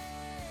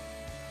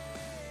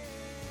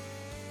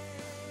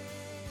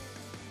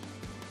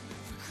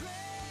 For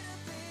greater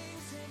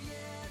things have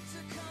yet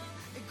to come,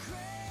 and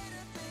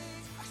greater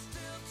things are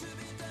still to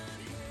be done.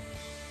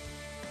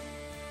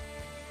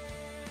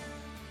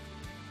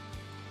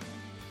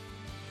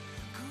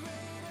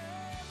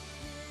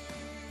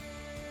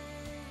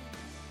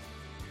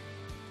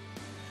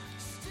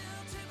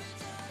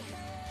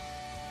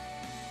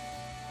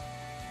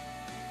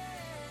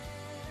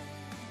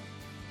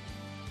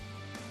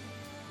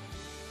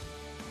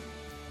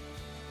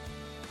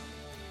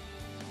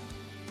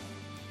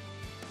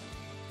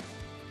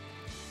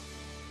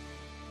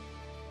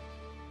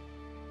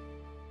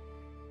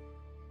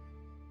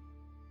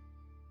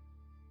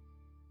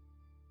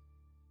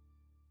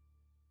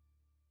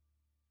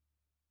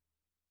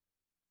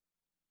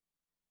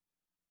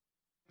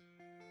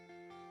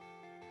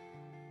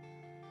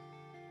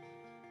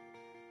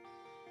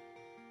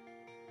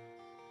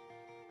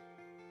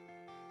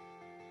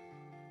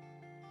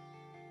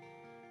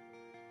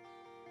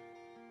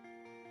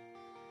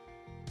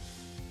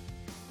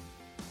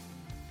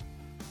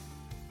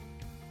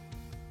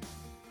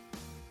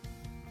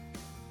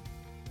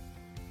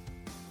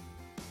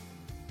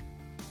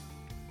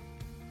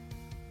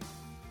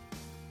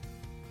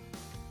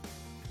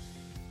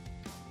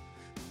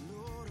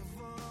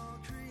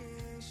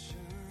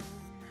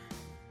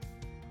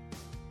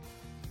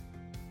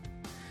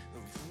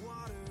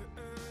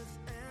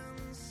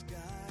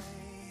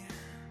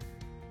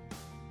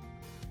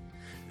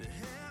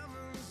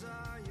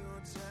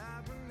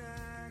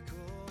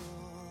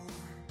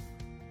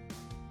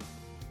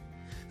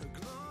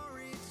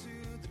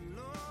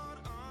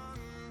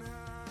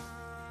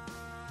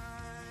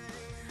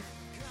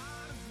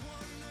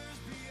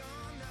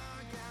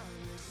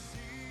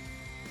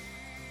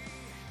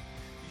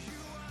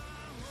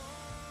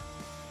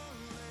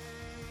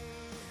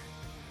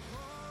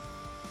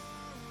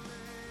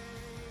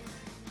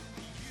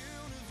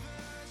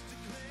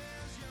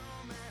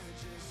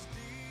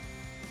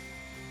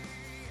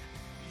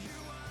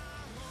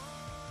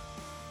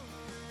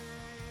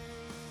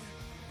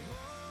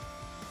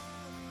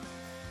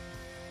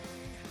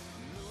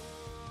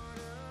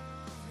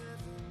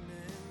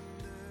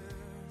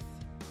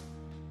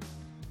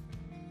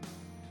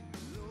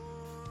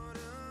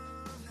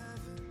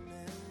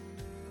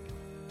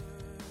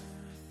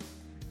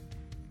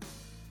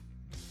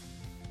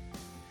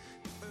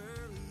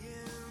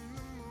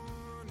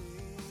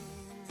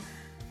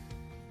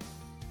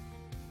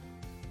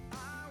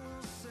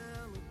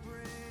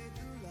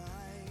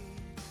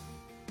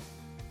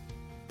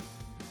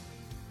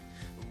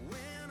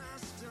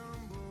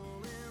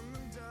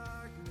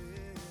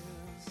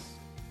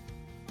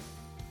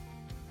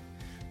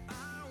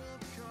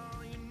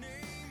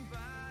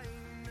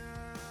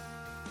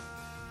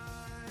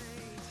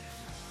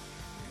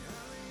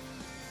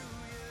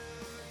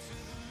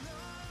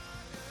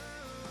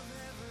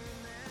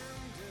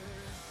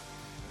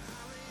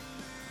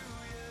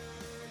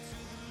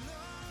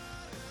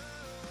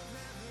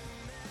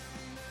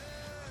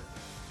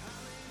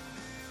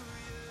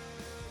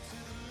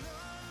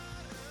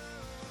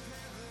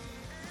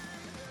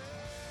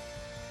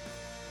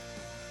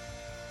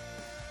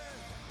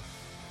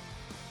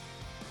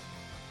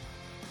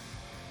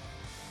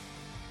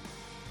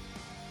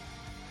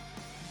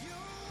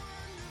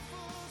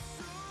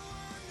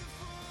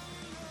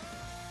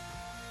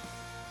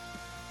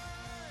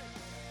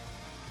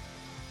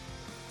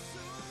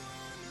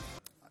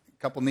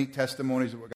 couple neat testimonies of what